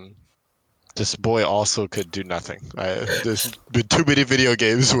know? This boy also could do nothing. There's been too many video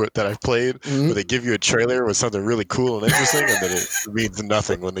games that I've played where they give you a trailer with something really cool and interesting, and then it means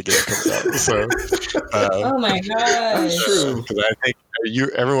nothing when the game comes out. So, oh my gosh, true. Because I think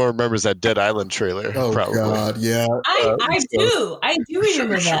everyone remembers that Dead Island trailer. Oh probably. God, yeah. I do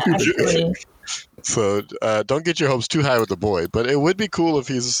remember that actually. So don't get your hopes too high with the boy, but it would be cool if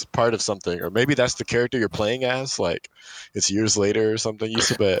he's part of something, or maybe that's the character you're playing as. Like it's years later or something.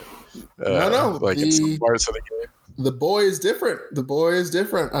 But no, like in some parts of the game. The boy is different.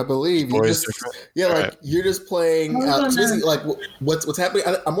 I believe. Yeah, like right. You're just playing. So basically, like what's happening.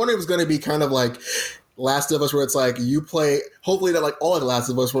 I'm wondering if it's going to be kind of like Last of Us, where it's like you play. Hopefully, not like all of the Last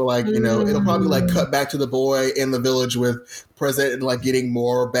of Us, where like it'll probably like cut back to the boy in the village with President and like getting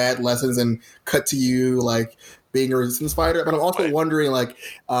more bad lessons, and cut to you like being a resistance fighter. But I'm also wondering like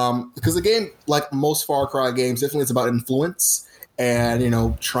because the game, like most Far Cry games, definitely it's about influence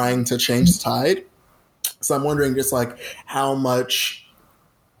and trying to change the tide. So I'm wondering just like how much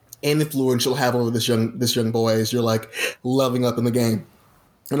influence you'll have over this young boy as you're like leveling up in the game.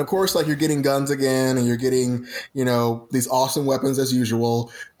 And of course, like you're getting guns again, and you're getting, these awesome weapons as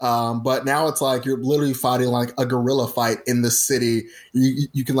usual. But now it's like you're literally fighting like a guerrilla fight in the city.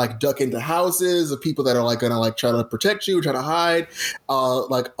 You can like duck into houses of people that are like gonna like try to protect you, try to hide.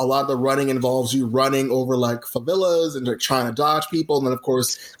 Like a lot of the running involves you running over like favelas and like trying to dodge people, and then of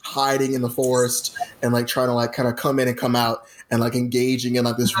course hiding in the forest and like trying to like kind of come in and come out and like engaging in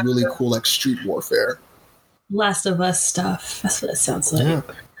like this really cool like street warfare. Last of Us stuff. That's what it sounds like. Yeah.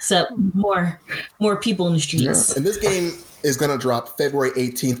 Except more people in the streets. Yeah. And this game is going to drop February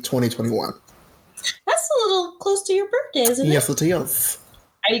 18th, 2021. That's a little close to your birthday, isn't it? Yes, it is.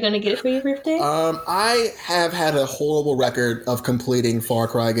 Are you going to get it for your birthday? I have had a horrible record of completing Far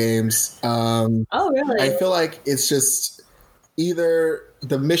Cry games. Oh, really? I feel like it's just either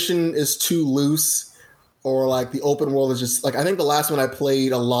the mission is too loose, or like the open world is just like, I think the last one I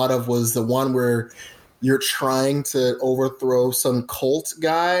played a lot of was the one where you're trying to overthrow some cult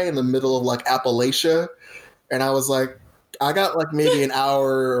guy in the middle of like Appalachia. And I was like, I got like maybe an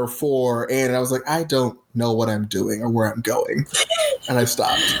hour or 4 in, and I was like, I don't know what I'm doing or where I'm going, and I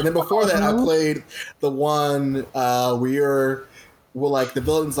stopped. And then before that, I played the one where like the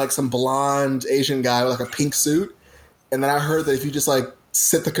villain's like some blonde Asian guy with like a pink suit, and then I heard that if you just like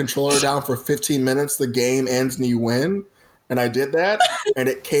sit the controller down for 15 minutes, the game ends and you win. And I did that, and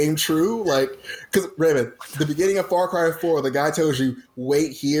it came true. Like, because Raymond, the beginning of Far Cry 4, the guy tells you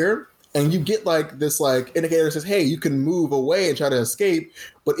wait here, and you get like this like indicator that says, "Hey, you can move away and try to escape."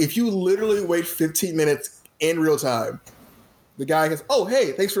 But if you literally wait 15 minutes in real time, the guy goes, "Oh,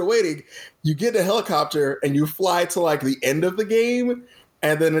 hey, thanks for waiting." You get a helicopter and you fly to like the end of the game,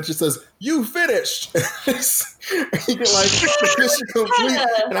 and then it just says, "You finished." And you get like mission complete,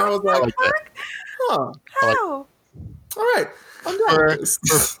 and I was like, "Huh? How? All right, I'm done."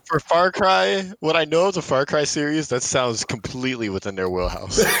 For Far Cry, what I know of the Far Cry series, that sounds completely within their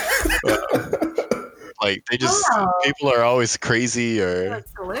wheelhouse. Like they just people are always crazy or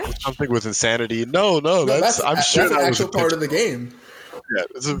something with insanity. No, that's I'm sure that's that an was actual part of the game. Yeah,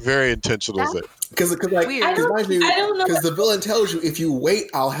 it's a very intentional thing. Because the villain tells you if you wait,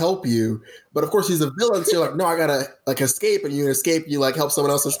 I'll help you. But of course, he's a villain, so you're like, no, I gotta like escape, and you escape, you like help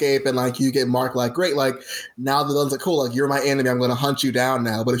someone else escape, and like you get marked like great. Like now the villain's like, cool, like you're my enemy, I'm gonna hunt you down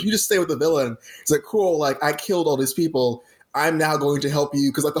now. But if you just stay with the villain, it's like cool, like I killed all these people. I'm now going to help you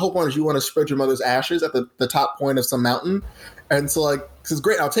because like the whole point is you want to spread your mother's ashes at the top point of some mountain, and so like he says,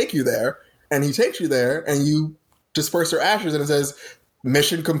 great, I'll take you there, and he takes you there, and you disperse her ashes, and it says,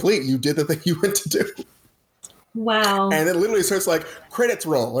 mission complete. You did the thing you went to do. Wow. And it literally starts like credits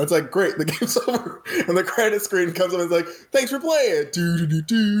roll. And it's like, great, the game's over. And the credit screen comes up and it's like, thanks for playing. And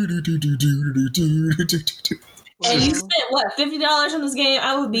you spent what, $50 on this game?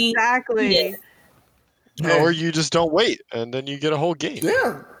 I would be exactly. Or you just don't wait and then you get a whole game.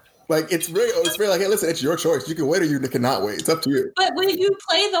 Yeah. Like it's very like, hey, listen, it's your choice. You can wait or you cannot wait. It's up to you. But when you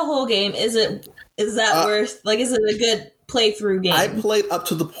play the whole game, is that worth like is it a good playthrough game? I played up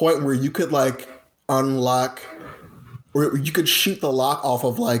to the point where you could like unlock, or you could shoot the lock off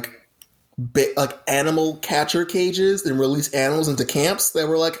of like animal catcher cages and release animals into camps that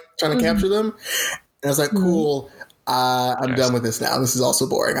were like trying to capture them. And I was like, cool, I'm done with this now. This is also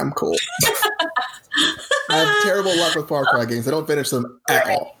boring. I'm cool. I have terrible luck with Far Cry games. I don't finish them at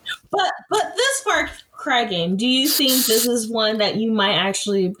all. But this Far Cry game, do you think this is one that you might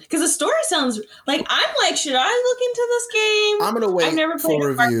actually? Because the story sounds like I'm like, should I look into this game? I'm gonna wait I've never played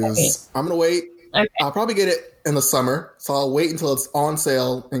for reviews. I'm gonna wait. Okay. I'll probably get it in the summer, so I'll wait until it's on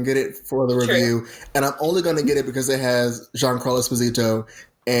sale and get it for the review. And I'm only going to get it because it has Giancarlo Esposito,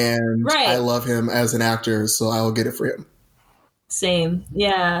 and I love him as an actor, so I will get it for him. Same,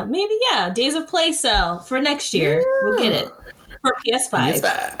 yeah, maybe, yeah. Days of Play sale for next year. We'll get it for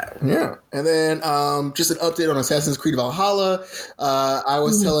PS5. Yeah, and then just an update on Assassin's Creed Valhalla. I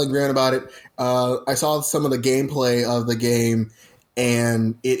was telling Grant about it. I saw some of the gameplay of the game,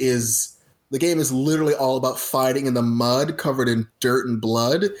 and the game is literally all about fighting in the mud covered in dirt and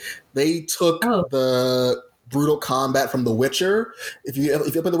blood. They took the brutal combat from The Witcher. If you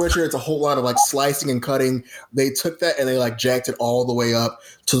play The Witcher, it's a whole lot of like slicing and cutting. They took that and they like jacked it all the way up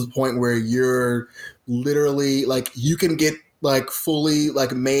to the point where you're literally like you can get like fully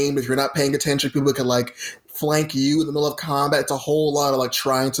like maimed if you're not paying attention. People can like flank you in the middle of combat. It's a whole lot of like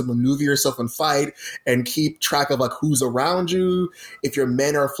trying to maneuver yourself and fight and keep track of like who's around you, if your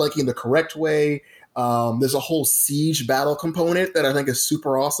men are flanking the correct way. There's a whole siege battle component that I think is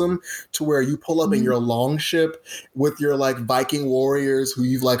super awesome, to where you pull up in your longship with your like Viking warriors who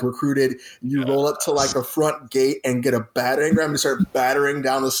you've like recruited. You roll up to like the front gate and get a battering ram and start battering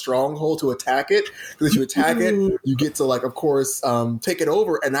down the stronghold to attack it. Because if you attack it, you get to like, of course, take it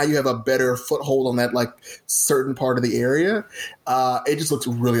over, and now you have a better foothold on that like certain part of the area. It just looks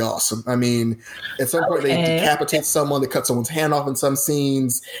really awesome. I mean, at some point they decapitate someone, they cut someone's hand off in some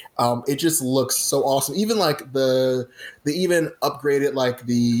scenes. It just looks so awesome. Even like they even upgraded like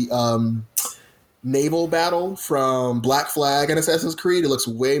the naval battle from Black Flag and Assassin's Creed. It looks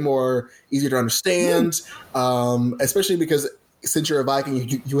way more easier to understand, especially because since you're a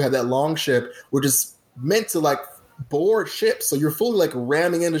Viking, you have that long ship, which is meant to like board ships, so you're fully like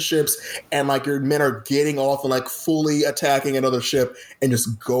ramming into ships, and like your men are getting off and like fully attacking another ship and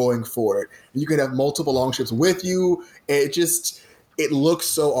just going for it. You can have multiple longships with you. It looks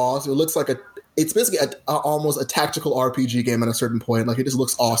so awesome. It looks like it's basically almost a tactical RPG game at a certain point. Like it just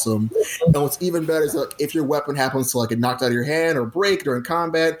looks awesome. And what's even better is like if your weapon happens to like get knocked out of your hand or break during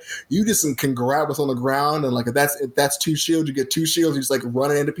combat, you just can grab what's on the ground, and like if that's 2 shields, you get 2 shields. You just like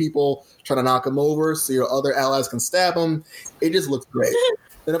running into people, trying to knock them over so your other allies can stab them. It just looks great.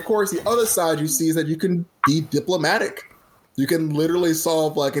 And of course, the other side you see is that you can be diplomatic. You can literally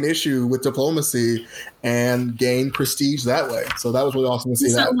solve like an issue with diplomacy and gain prestige that way. So that was really awesome to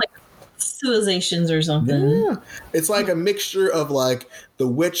see that. Like civilizations or something. Yeah, it's like a mixture of like The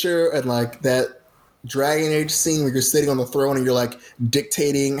Witcher and like that Dragon Age scene where you're sitting on the throne and you're like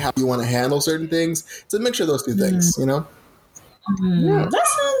dictating how you want to handle certain things. It's a mixture of those two things, you know. Yeah. That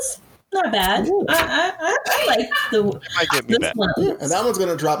sounds not bad. I like this one. Yeah, and that one's going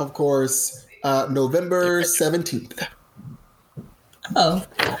to drop, of course, November 17th. Oh,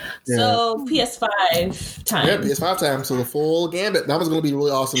 so PS5 time. Yeah, PS5 time. So the full gambit. That was going to be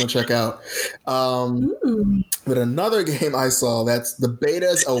really awesome to check out. But another game I saw that's the beta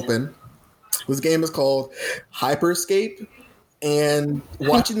is open. This game is called Hyperscape. And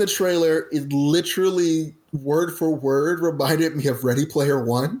watching the trailer, it literally word for word reminded me of Ready Player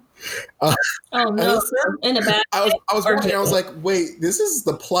One. Oh no! In a bad. I was watching. I was like, wait, this is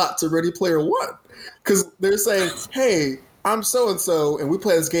the plot to Ready Player One, because they're saying, hey, I'm so and so, and we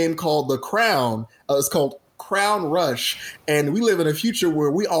play this game called The Crown. It's called Crown Rush, and we live in a future where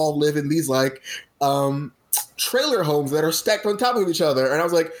we all live in these like trailer homes that are stacked on top of each other. And I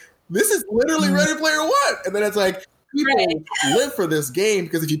was like, this is literally Ready Player One. And then it's like, people live for this game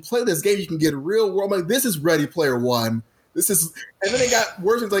because if you play this game, you can get real world. I'm like, this is Ready Player One. This is, and then it got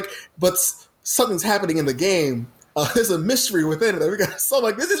worse. It's like, but something's happening in the game. There's a mystery within it. We got so I'm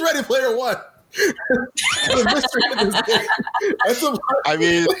like, this is Ready Player One. The mystery in this game. I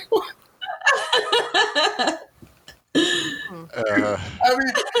mean,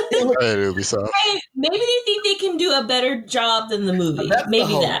 Ubisoft. Hey, maybe they think they can do a better job than the movie.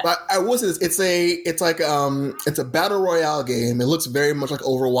 Maybe that. But I will say this: it's a battle royale game. It looks very much like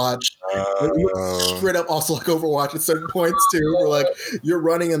Overwatch. It looks straight up also like Overwatch at certain points too. Where like you're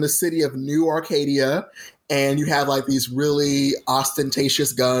running in the city of New Arcadia. And you have like these really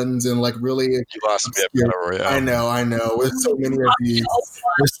ostentatious guns and like really. You lost me at Battle Royale. I know. There's so many of these.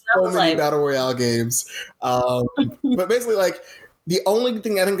 There's so many Battle Royale games. But basically, like the only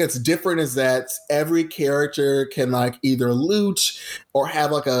thing I think that's different is that every character can like either loot or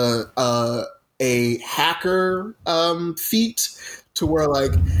have like a hacker feat to where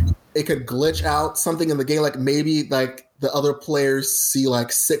like it could glitch out something in the game. Like maybe like the other players see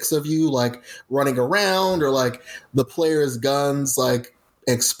like 6 of you like running around, or like the player's guns like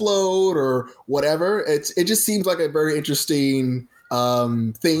explode or whatever. It just seems like a very interesting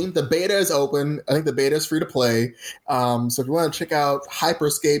theme. The beta is open. I think the beta is free to play. So if you want to check out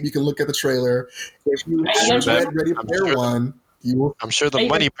Hyperscape, you can look at the trailer. If you read Ready Player One, I'm sure the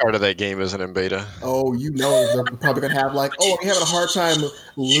money part of that game isn't in beta. Oh, you know they're probably gonna have like, oh, I'm having a hard time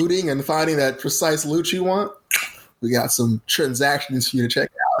looting and finding that precise loot you want. We got some transactions for you to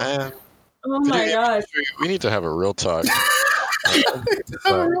check out. Oh my gosh. We need to have a real talk. Every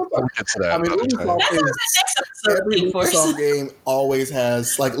Ubisoft game always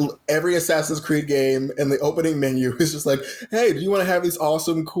has, like every Assassin's Creed game, and the opening menu is just like, hey, do you want to have these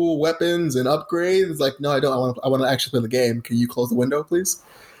awesome, cool weapons and upgrades? It's like, no, I don't. I want to actually play the game. Can you close the window, please?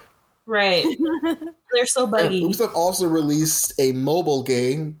 Right. They're so buggy. Ubisoft also released a mobile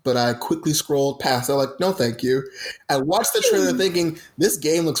game, but I quickly scrolled past. I'm like, no, thank you. I watched the trailer thinking, this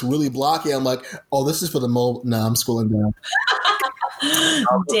game looks really blocky. I'm like, oh, this is for the mobile. No, I'm scrolling down.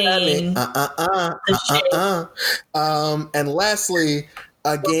 Dang. And lastly,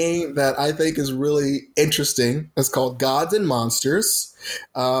 a game that I think is really interesting. It's called Gods and Monsters.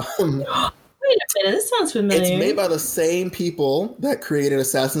 Wait a minute, this sounds familiar. It's made by the same people that created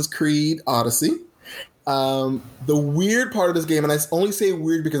Assassin's Creed Odyssey. The weird part of this game, and I only say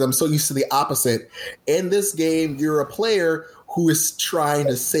weird because I'm so used to the opposite. In this game, you're a player who is trying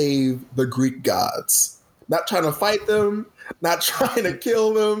to save the Greek gods. Not trying to fight them, not trying to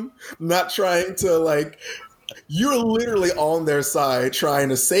kill them, not trying to like... You're literally on their side trying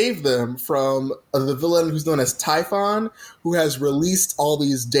to save them from the villain who's known as Typhon, who has released all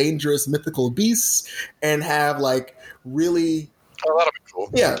these dangerous mythical beasts and have like really... Oh, that'll be cool.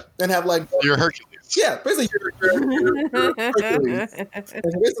 Yeah, and have like... You're Hercules. Yeah, basically you're Hercules. And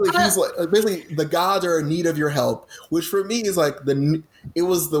basically the gods are in need of your help, which for me is like it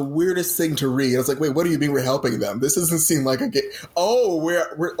was the weirdest thing to read. I was like, wait, what do you mean we're helping them? This doesn't seem like a game. Oh,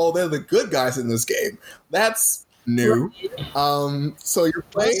 they're the good guys in this game. That's new. So you're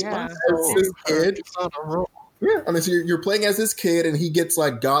playing as this kid. Yeah, I mean, so you're playing as this kid, and he gets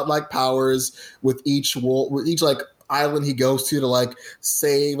like godlike powers with each like island he goes to like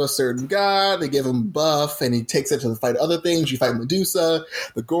save a certain god. They give him buff, and he takes it to fight other things. You fight Medusa,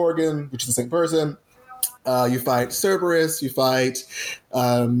 the Gorgon, which is the same person. You fight Cerberus. You fight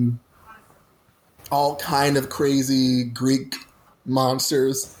all kind of crazy Greek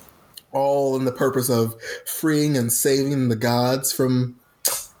monsters. all in the purpose of freeing and saving the gods from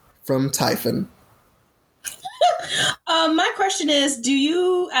Typhon. My question is, do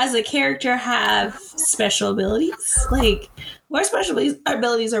you as a character have special abilities? Like, what special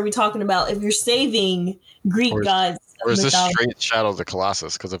abilities are we talking about if you're saving Greek gods? Or is this straight Shadow of the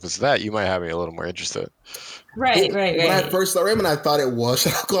Colossus? Because if it's that, you might have me a little more interested. Right. When I first saw Raymond, I thought it was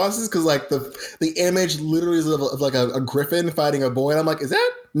Shadow of the Colossus because like the image literally is of like a griffin fighting a boy, and I'm like, is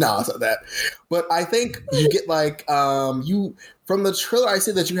that? No, it's not that. But I think you get like you from the trailer. I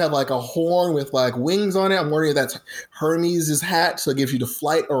see that you have like a horn with like wings on it. I'm wondering if that's Hermes' hat, so it gives you the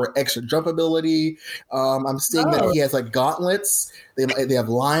flight or extra jump ability. I'm seeing that he has like gauntlets. They have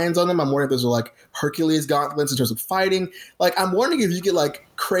lions on them. I'm wondering if those are like Hercules gauntlets in terms of fighting. Like I'm wondering if you get like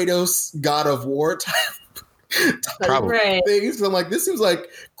Kratos God of War type Probably. things. So I'm like, this seems like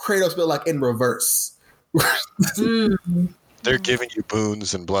Kratos, but like in reverse. They're giving you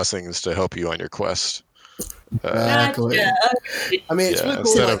boons and blessings to help you on your quest. Exactly. I mean, it's really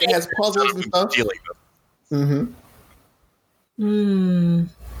cool. Like, it has puzzles and stuff.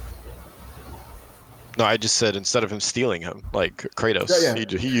 No, I just said instead of him stealing him, like Kratos,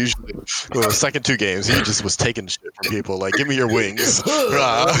 he usually, the second 2 games, he just was taking shit from people. Like, give me your wings.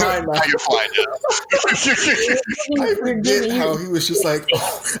 Now you're flying now. I forget how he was just like,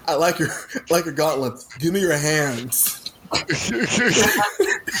 oh, I like your gauntlets. Give me your hands. Then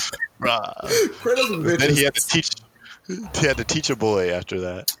he had to teach a boy after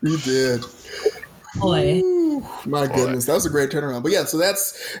that. He did. Boy. Ooh, my goodness, that was a great turnaround. But yeah, so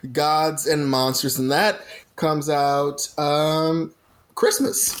that's Gods and Monsters, and that comes out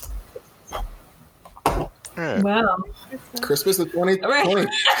Christmas. Right. Wow. Christmas the 2020. Right.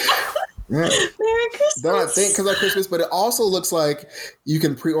 Yeah. Merry Christmas. Then I think because of Christmas, but it also looks like you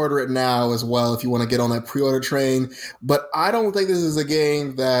can pre-order it now as well if you want to get on that pre-order train. But I don't think this is a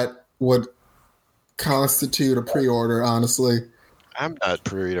game that would constitute a pre-order, honestly. I'm not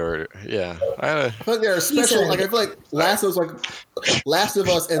pre-order. Yeah, I feel like they're special. Like I feel like Last of Us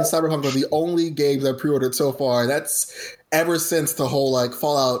and Cyberpunk are the only games I've pre-ordered so far. That's ever since the whole like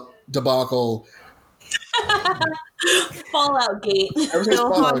Fallout debacle. Fallout Gate. Ever since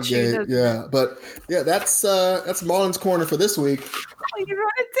Fallout Gate, yeah. But yeah, that's Marlon's Corner for this week. Oh, you wrote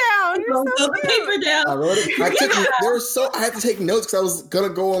it down. You're so the paper down. I wrote it. I had to take notes because I was gonna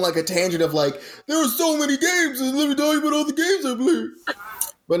go on like a tangent of like there are so many games and let me tell you about all the games I played.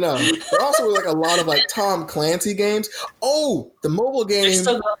 But no, there also were like a lot of like Tom Clancy games. Oh, the mobile game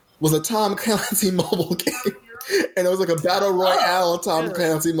was a Tom Clancy mobile game. And it was like a battle royale Tom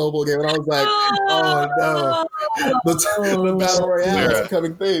Clancy mobile game, and I was like, "Oh no, the battle royale is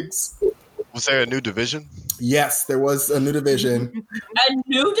becoming things." Was there a new division? Yes, there was a new division. A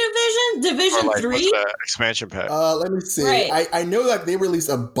new division? Division 3? Expansion pack. Let me see. Right. I know that they released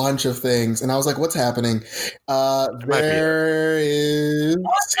a bunch of things, and I was like, "What's happening?" There is.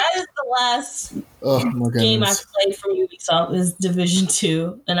 That is the last game I played from Ubisoft is Division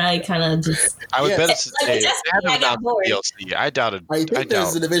 2, and I kind of just. I would bet it's DLC. I doubted. I think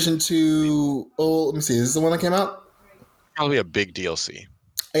there's a Division 2. Oh, let me see. Is this the one that came out? Probably a big DLC.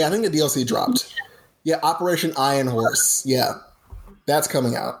 Yeah, I think the DLC dropped. Yeah, Operation Iron Horse. Yeah, that's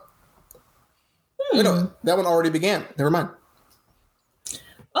coming out. No, that one already began. Never mind.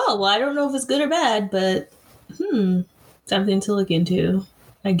 Oh, well, I don't know if it's good or bad, but something to look into,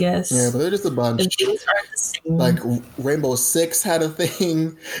 I guess. Yeah, but they're just a bunch. Like Rainbow Six had a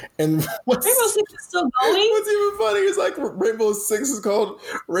thing, and Rainbow Six is still going. What's even funny is like Rainbow Six is called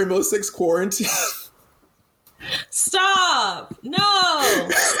Rainbow Six Quarantine. Stop! No!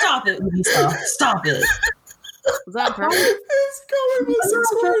 Stop it, Ubisoft. Stop it. Was that perfect? It's called Rainbow Six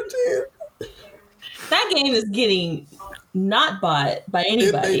Quarantine. That game is getting not bought by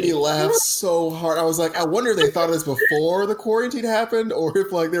anybody. It made me laugh so hard. I was like, I wonder if they thought of this before the quarantine happened, or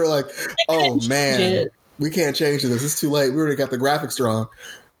if like they were like, oh man, we can't change this. It's too late. We already got the graphics drawn.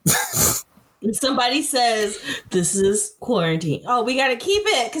 Somebody says this is quarantine. Oh, we got to keep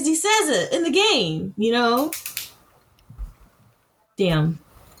it because he says it in the game. You know. Damn.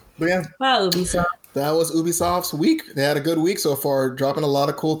 But yeah. Wow, Ubisoft. That was Ubisoft's week. They had a good week so far, dropping a lot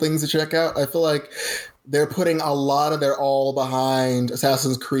of cool things to check out. I feel like they're putting a lot of their all behind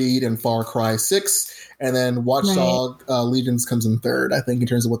Assassin's Creed and Far Cry 6, and then Watch Dogs Legions comes in third, I think, in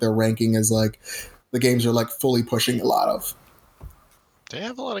terms of what their ranking is like. The games are like fully pushing a lot of. They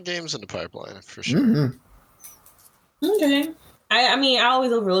have a lot of games in the pipeline, for sure. Mm-hmm. Okay. I mean, I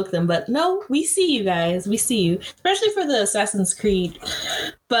always overlook them, but no, we see you guys. We see you. Especially for the Assassin's Creed,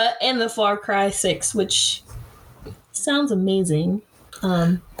 and the Far Cry 6, which sounds amazing.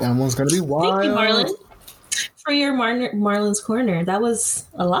 That one's going to be wild. Thank you, Marlon. for your Marlon's Corner. That was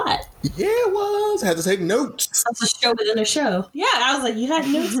a lot. Yeah, it was. I had to take notes. That's a show within a show. Yeah, I was like, you had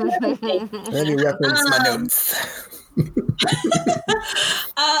notes and everything. Let me reference my notes.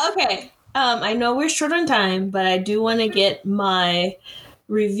 Okay. I know we're short on time, but I do want to get my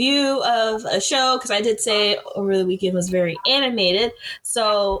review of a show because I did say over the weekend was very animated.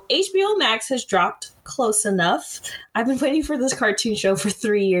 So HBO Max has dropped Close Enough. I've been waiting for this cartoon show for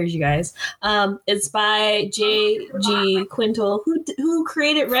 3 years, you guys. It's by J.G. Quintel, who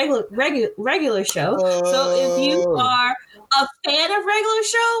created regular show. So if you are a fan of regular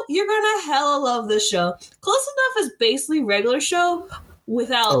show, you're gonna hella love this show. Close Enough is basically regular show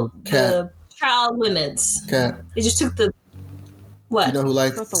without the child limits. Cat. It just took the what? Do you know who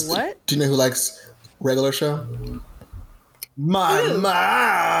likes the what? Do you know who likes regular show? My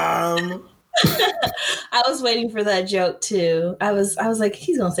mom. I was waiting for that joke too. I was like,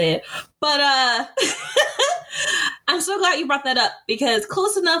 he's gonna say it. But I'm so glad you brought that up because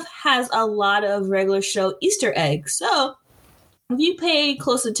Close Enough has a lot of regular show Easter eggs. So if you pay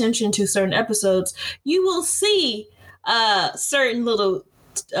close attention to certain episodes, you will see certain little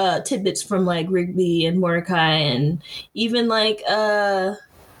tidbits from like Rigby and Mordecai and even like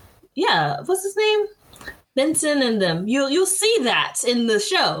what's his name? Benson and them. You'll see that in the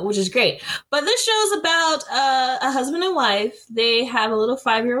show, which is great. But this show's about a husband and wife. They have a little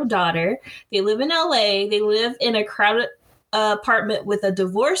 5-year-old daughter. They live in LA. They live in a crowded apartment with a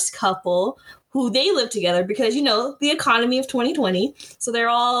divorced couple who they live together because, you know, the economy of 2020. So they're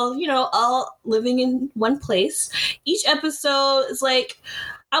all, you know, all living in one place. Each episode is like,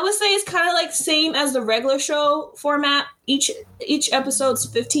 I would say it's kind of like same as the regular show format. Each episode's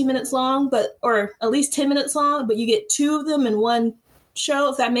 15 minutes long, or at least 10 minutes long, but you get 2 of them in one show,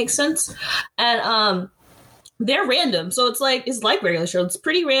 if that makes sense. And they're random. So it's like regular show. It's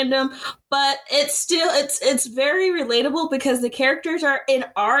pretty random, but it's still it's very relatable because the characters are in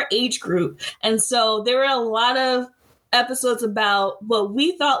our age group. And so there were a lot of episodes about what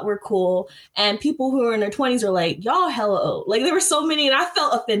we thought were cool, and people who are in their 20s are like, y'all hella old. Like there were so many, and I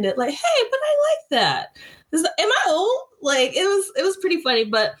felt offended. Like, hey, but I like that. Am I old? Like it was pretty funny,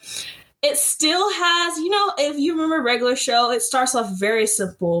 but it still has, you know, if you remember regular show, it starts off very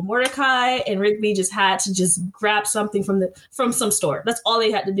simple. Mordecai and Rigby just had to just grab something from some store. That's all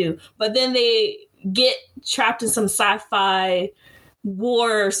they had to do. But then they get trapped in some sci-fi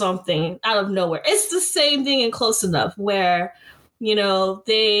war or something out of nowhere. It's the same thing in Close Enough where, you know,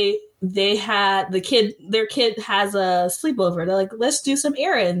 they had their kid has a sleepover. They're like, let's do some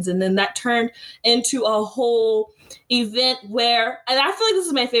errands. And then that turned into a whole event where, and I feel like this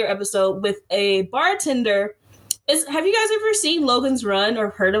is my favorite episode with a bartender. Have you guys ever seen Logan's Run or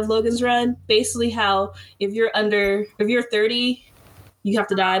heard of Logan's Run? Basically how if you're 30, you have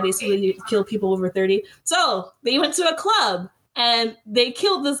to die. Basically, you kill people over 30. So they went to a club and they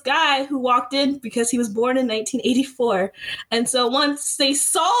killed this guy who walked in because he was born in 1984. And so once they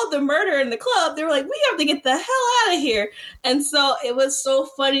saw the murder in the club, they were like, we have to get the hell out of here. And so it was so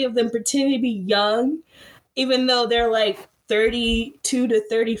funny of them pretending to be young, even though they're like 32 to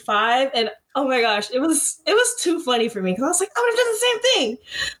 35. And oh my gosh, it was too funny for me because I was like, I would have done the same thing.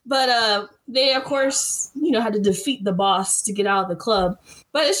 But they, of course, you know, had to defeat the boss to get out of the club.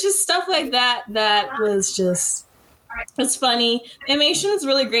 But it's just stuff like that was just... It's funny. Animation is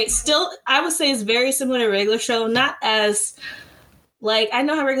really great. Still, I would say it's very similar to regular show. Not as, like, I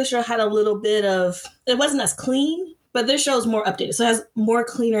know how regular show had a little bit of, it wasn't as clean, but this show is more updated. So it has more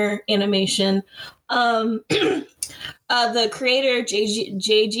cleaner animation. The creator,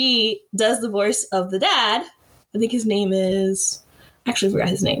 JG, does the voice of the dad. I think his name is, actually I forgot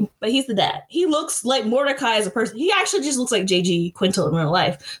his name, but he's the dad. He looks like Mordecai as a person. He actually just looks like JG Quintel in real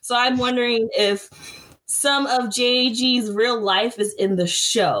life. So I'm wondering if some of JG's real life is in the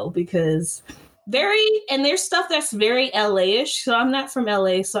show because there's stuff that's very LA-ish. So I'm not from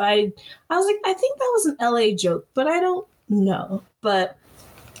LA. So I was like, I think that was an LA joke, but I don't know. But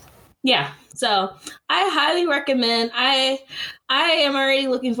yeah, so I highly recommend. I am already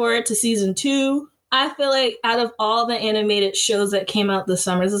looking forward to season 2. I feel like out of all the animated shows that came out this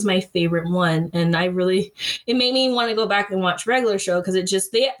summer, this is my favorite one. And it made me want to go back and watch regular show because it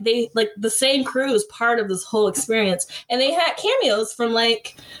just, they like the same crew is part of this whole experience. And they had cameos from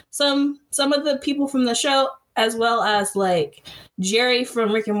like some of the people from the show, as well as like Jerry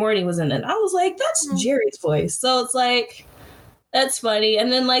from Rick and Morty was in it. I was like, that's Jerry's voice. So it's like, that's funny.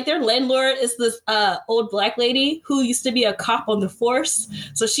 And then like their landlord is this old black lady who used to be a cop on the force.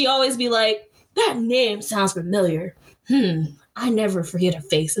 So she always be like, that name sounds familiar. I I never forget a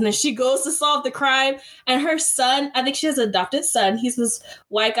face. And then she goes to solve the crime, and her son, I think she has an adopted son. He's this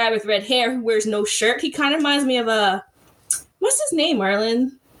white guy with red hair who wears no shirt. He kind of reminds me of what's his name,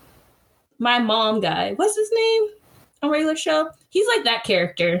 Marlon? My Mom guy. What's his name on regular show? He's like that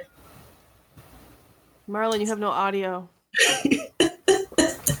character. Marlon, you have no audio.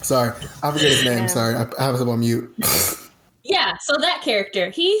 Sorry, I forget his name. Yeah. Sorry, I have him on mute. Yeah, so that character,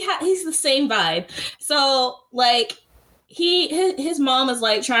 he's the same vibe. So like his mom is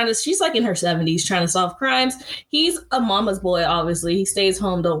like she's like in her 70s trying to solve crimes. He's a mama's boy, obviously. He stays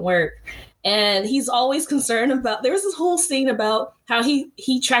home, don't work. And he's always concerned about, there was this whole scene about how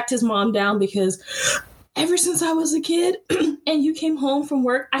he tracked his mom down because ever since I was a kid and you came home from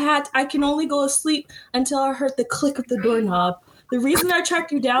work, I can only go to sleep until I heard the click of the doorknob. The reason I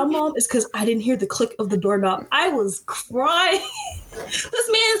tracked you down, Mom, is because I didn't hear the click of the doorknob. I was crying. This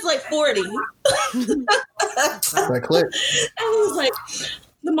man is like 40. That click. And he was like,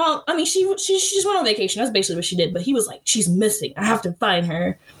 the mom, I mean, she just went on vacation. That's basically what she did. But he was like, she's missing. I have to find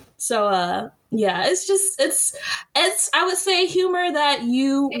her. So, yeah, it's I would say humor that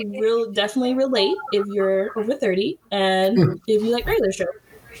you will definitely relate if you're over 30 and if you like regular show.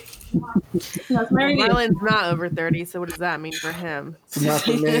 That's my review. Marlon's not over 30, so what does that mean for him? It's not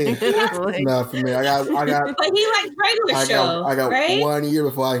for me. Like, Not for me. I got. But he likes regular show. I got right? 1 year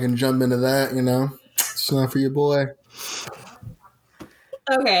before I can jump into that. You know, it's not for your boy.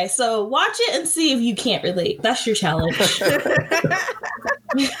 Okay, so watch it and see if you can't relate. That's your challenge.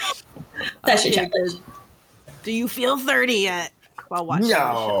 That's your challenge. Do you feel 30 yet while watching the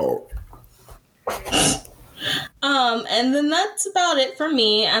show? No. And then that's about it for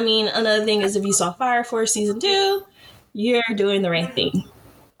me. I mean, another thing is if you saw Fire Force season 2, you're doing the right thing.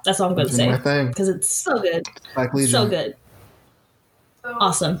 That's all I'm going to say. Because it's so good. Like Legion. So good.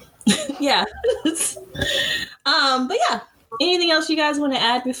 Awesome. Yeah. But yeah. Anything else you guys want to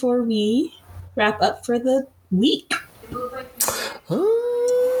add before we wrap up for the week?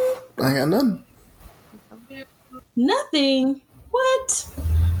 I got none. Nothing. What?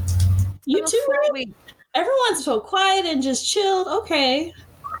 You too, right? Everyone's so quiet and just chilled. Okay.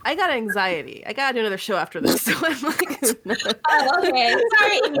 I got anxiety. I gotta do another show after this, so I'm like, oh, okay.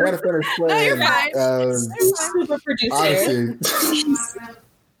 Sorry. I gotta finish playing. No, you're fine. Super producer. Odyssey.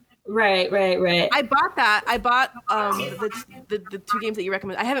 Right. I bought that. I bought the two games that you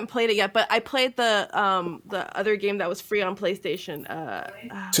recommend. I haven't played it yet, but I played the other game that was free on PlayStation.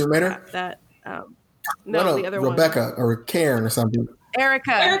 Tomb Raider? No, the other Rebecca or Karen or something.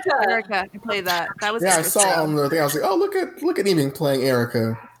 Erica. I played that. That was I saw on the thing. I was like, oh, look at Amy playing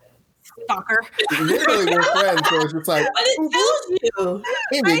Erica. Stalker. Literally, we're friends, so it's just like. But it tells you.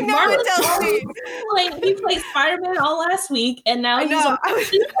 Amy, I know it tells me. Like he played Spider-Man all last week, and now he's on.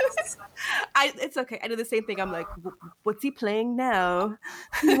 It's okay. I do the same thing. I'm like, what's he playing now?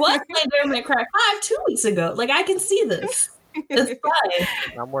 He was playing Devil May Cry 5 2 weeks ago. Like I can see this. It's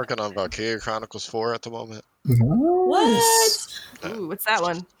fine. I'm working on Valkyria Chronicles 4 at the moment. What? Ooh, what's that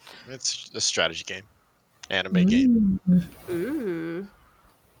one? It's a strategy game, anime game. Ooh.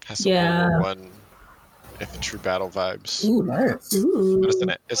 Has some World War I infantry battle vibes. Ooh, nice. Ooh.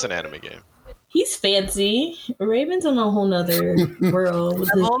 But it's an anime game. He's fancy. Raven's on a whole nother world. With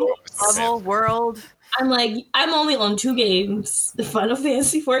Level, world. I'm only on 2 games, Final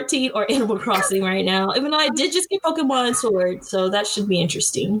Fantasy 14 or Animal Crossing right now. Even though I did just get Pokemon Sword, so that should be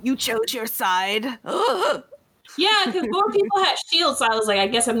interesting. You chose your side. Yeah, because more people had shields, so I was like, I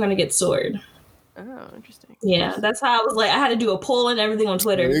guess I'm gonna get Sword. Oh, interesting. Yeah, that's how I was like, I had to do a poll and everything on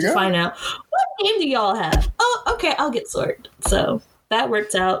Twitter to find out what game do y'all have. Oh, okay, I'll get Sword. So that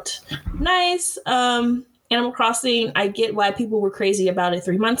worked out nice. Animal Crossing, I get why people were crazy about it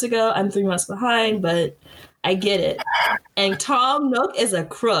 3 months ago. I'm 3 months behind, but I get it. And Tom Nook is a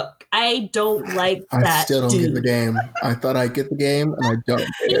crook. I don't like that. I still don't get the game. I thought I'd get the game, and I don't get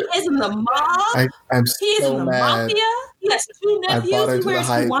it. He is in the mob. I'm He's so in the mafia. mafia. He has 2 I nephews. bought He into the wears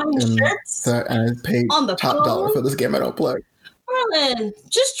hype, Hawaiian shirts. and I paid On the top dollar phone? for this game I don't play. Merlin,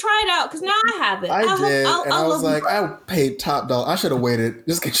 just try it out because now I have it. I did, and I was love like, I paid top dollar. I should have waited.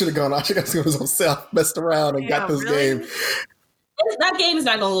 Just should have gone. I should have seen it was on sale, messed around, and got this game. That game is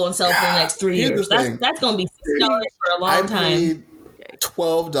not going to go on sale for the next 3 years. That's going to be $6 for a long time. I paid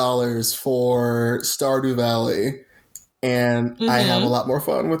 $12 for Stardew Valley, and I have a lot more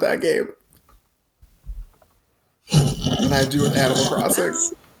fun with that game than I do with Animal Crossing.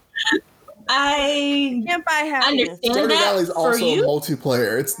 I can't buy happiness. understand Stardew that Valley is also for you.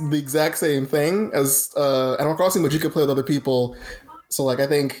 multiplayer. It's the exact same thing as Animal Crossing, but you can play with other people. So, like, I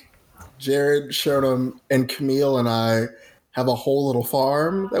think Jared, Sherman, and Camille and I have a whole little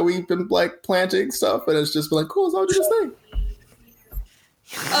farm that we've been like planting stuff, and it's just been like, cool, so I'll do this thing.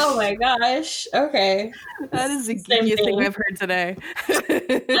 Oh my gosh. Okay. That is the Same geekiest thing thing. I've heard today.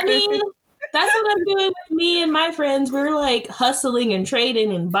 I mean, that's what I'm doing with me and my friends. We're like hustling and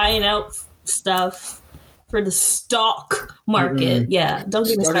trading and buying out stuff for the stock market. Yeah, don't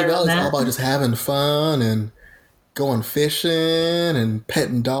get me Stardew started on Valley is all that. about just having fun and going fishing and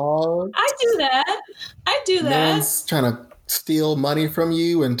petting dogs. I do that. No one's trying to steal money from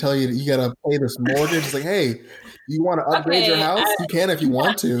you and tell you that you got to pay this mortgage. It's like, hey, you want to upgrade your house? You can if you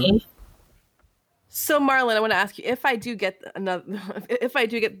want to. So Marlon, I want to ask you, if I do get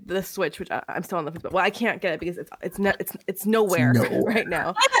the Switch, which I'm still on the fence, but I can't get it because it's nowhere right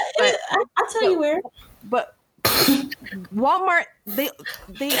now. But I'll tell you where. But Walmart, they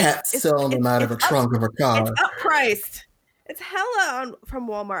Cats selling them out of a trunk of a car. It's uppriced. It's hella from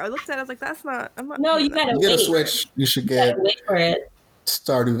Walmart. I looked at it, I was like, that's not. I'm not. No, you doing gotta You get a wait. Switch, you should You get gotta wait for it.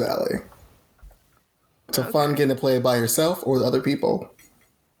 Stardew Valley. It's a fun game to play by yourself or with other people.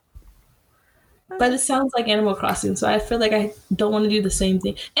 But it sounds like Animal Crossing, so I feel like I don't want to do the same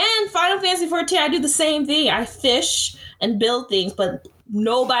thing. And Final Fantasy 14, I do the same thing. I fish and build things, but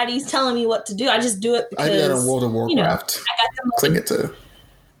nobody's telling me what to do. I just do it because I did that on World of Warcraft. I got some Click it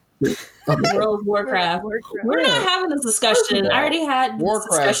to. World of Warcraft. We're not having this discussion. I already had this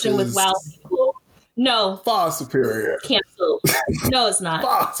Warcraft discussion with is- WoW people. No, Far superior. cancel. No, it's not.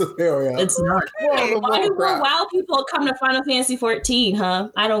 Far superior. It's not. World of Why do more Warcraft. WoW people come to Final Fantasy 14, huh?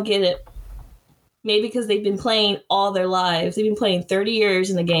 I don't get it. Maybe because they've been playing all their lives. They've been playing 30 years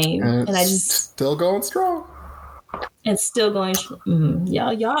in the game. And And I it's just, still going strong. and still going,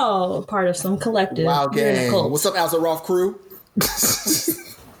 y'all are part of some collective. Wow, You're in a gang. cult. What's up, Azeroth crew?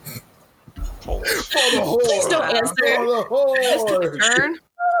 Please don't answer. Turn.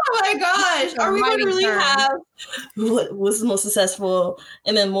 Oh my gosh. Are we going to really Mighty turn. have what's the most successful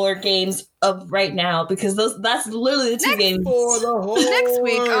MMOR games of right now? Because that's literally the two games. Next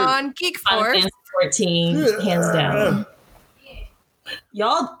week on Geek Final Force. Fantasy 14, hands down.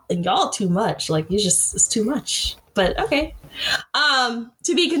 Y'all too much. Like it's too much. But okay.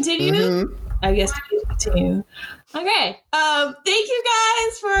 To be continued. Mhm. I guess to be continued. Okay. Thank you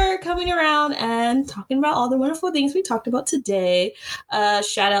guys for coming around and talking about all the wonderful things we talked about today.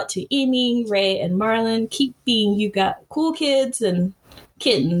 Shout out to Amy, Ray, and Marlon. Keep being you got cool kids and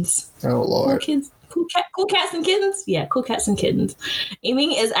kittens. Oh, Cool Lord. kids. Cool cats and kittens? Yeah, cool cats and kittens.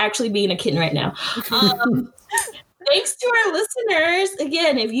 Amy is actually being a kitten right now. Thanks to our listeners.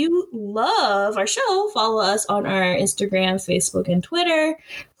 Again, if you love our show, follow us on our Instagram, Facebook, and Twitter.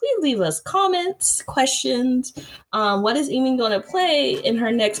 Please leave us comments, questions. What is Amy going to play in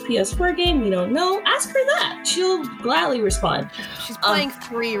her next PS4 game? We don't know. Ask her that. She'll gladly respond. She's playing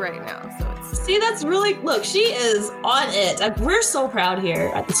 3 right now, so it's See, that's really, look, she is on it. Like, we're so proud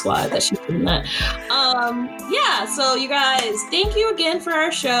here at the squad that she's doing that. Yeah, so you guys, thank you again for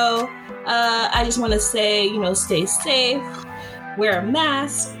our show. I just want to say, stay safe, wear a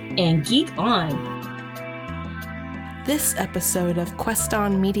mask, and geek on. This episode of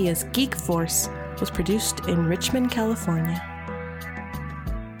Queston Media's Geek Force was produced in Richmond, California.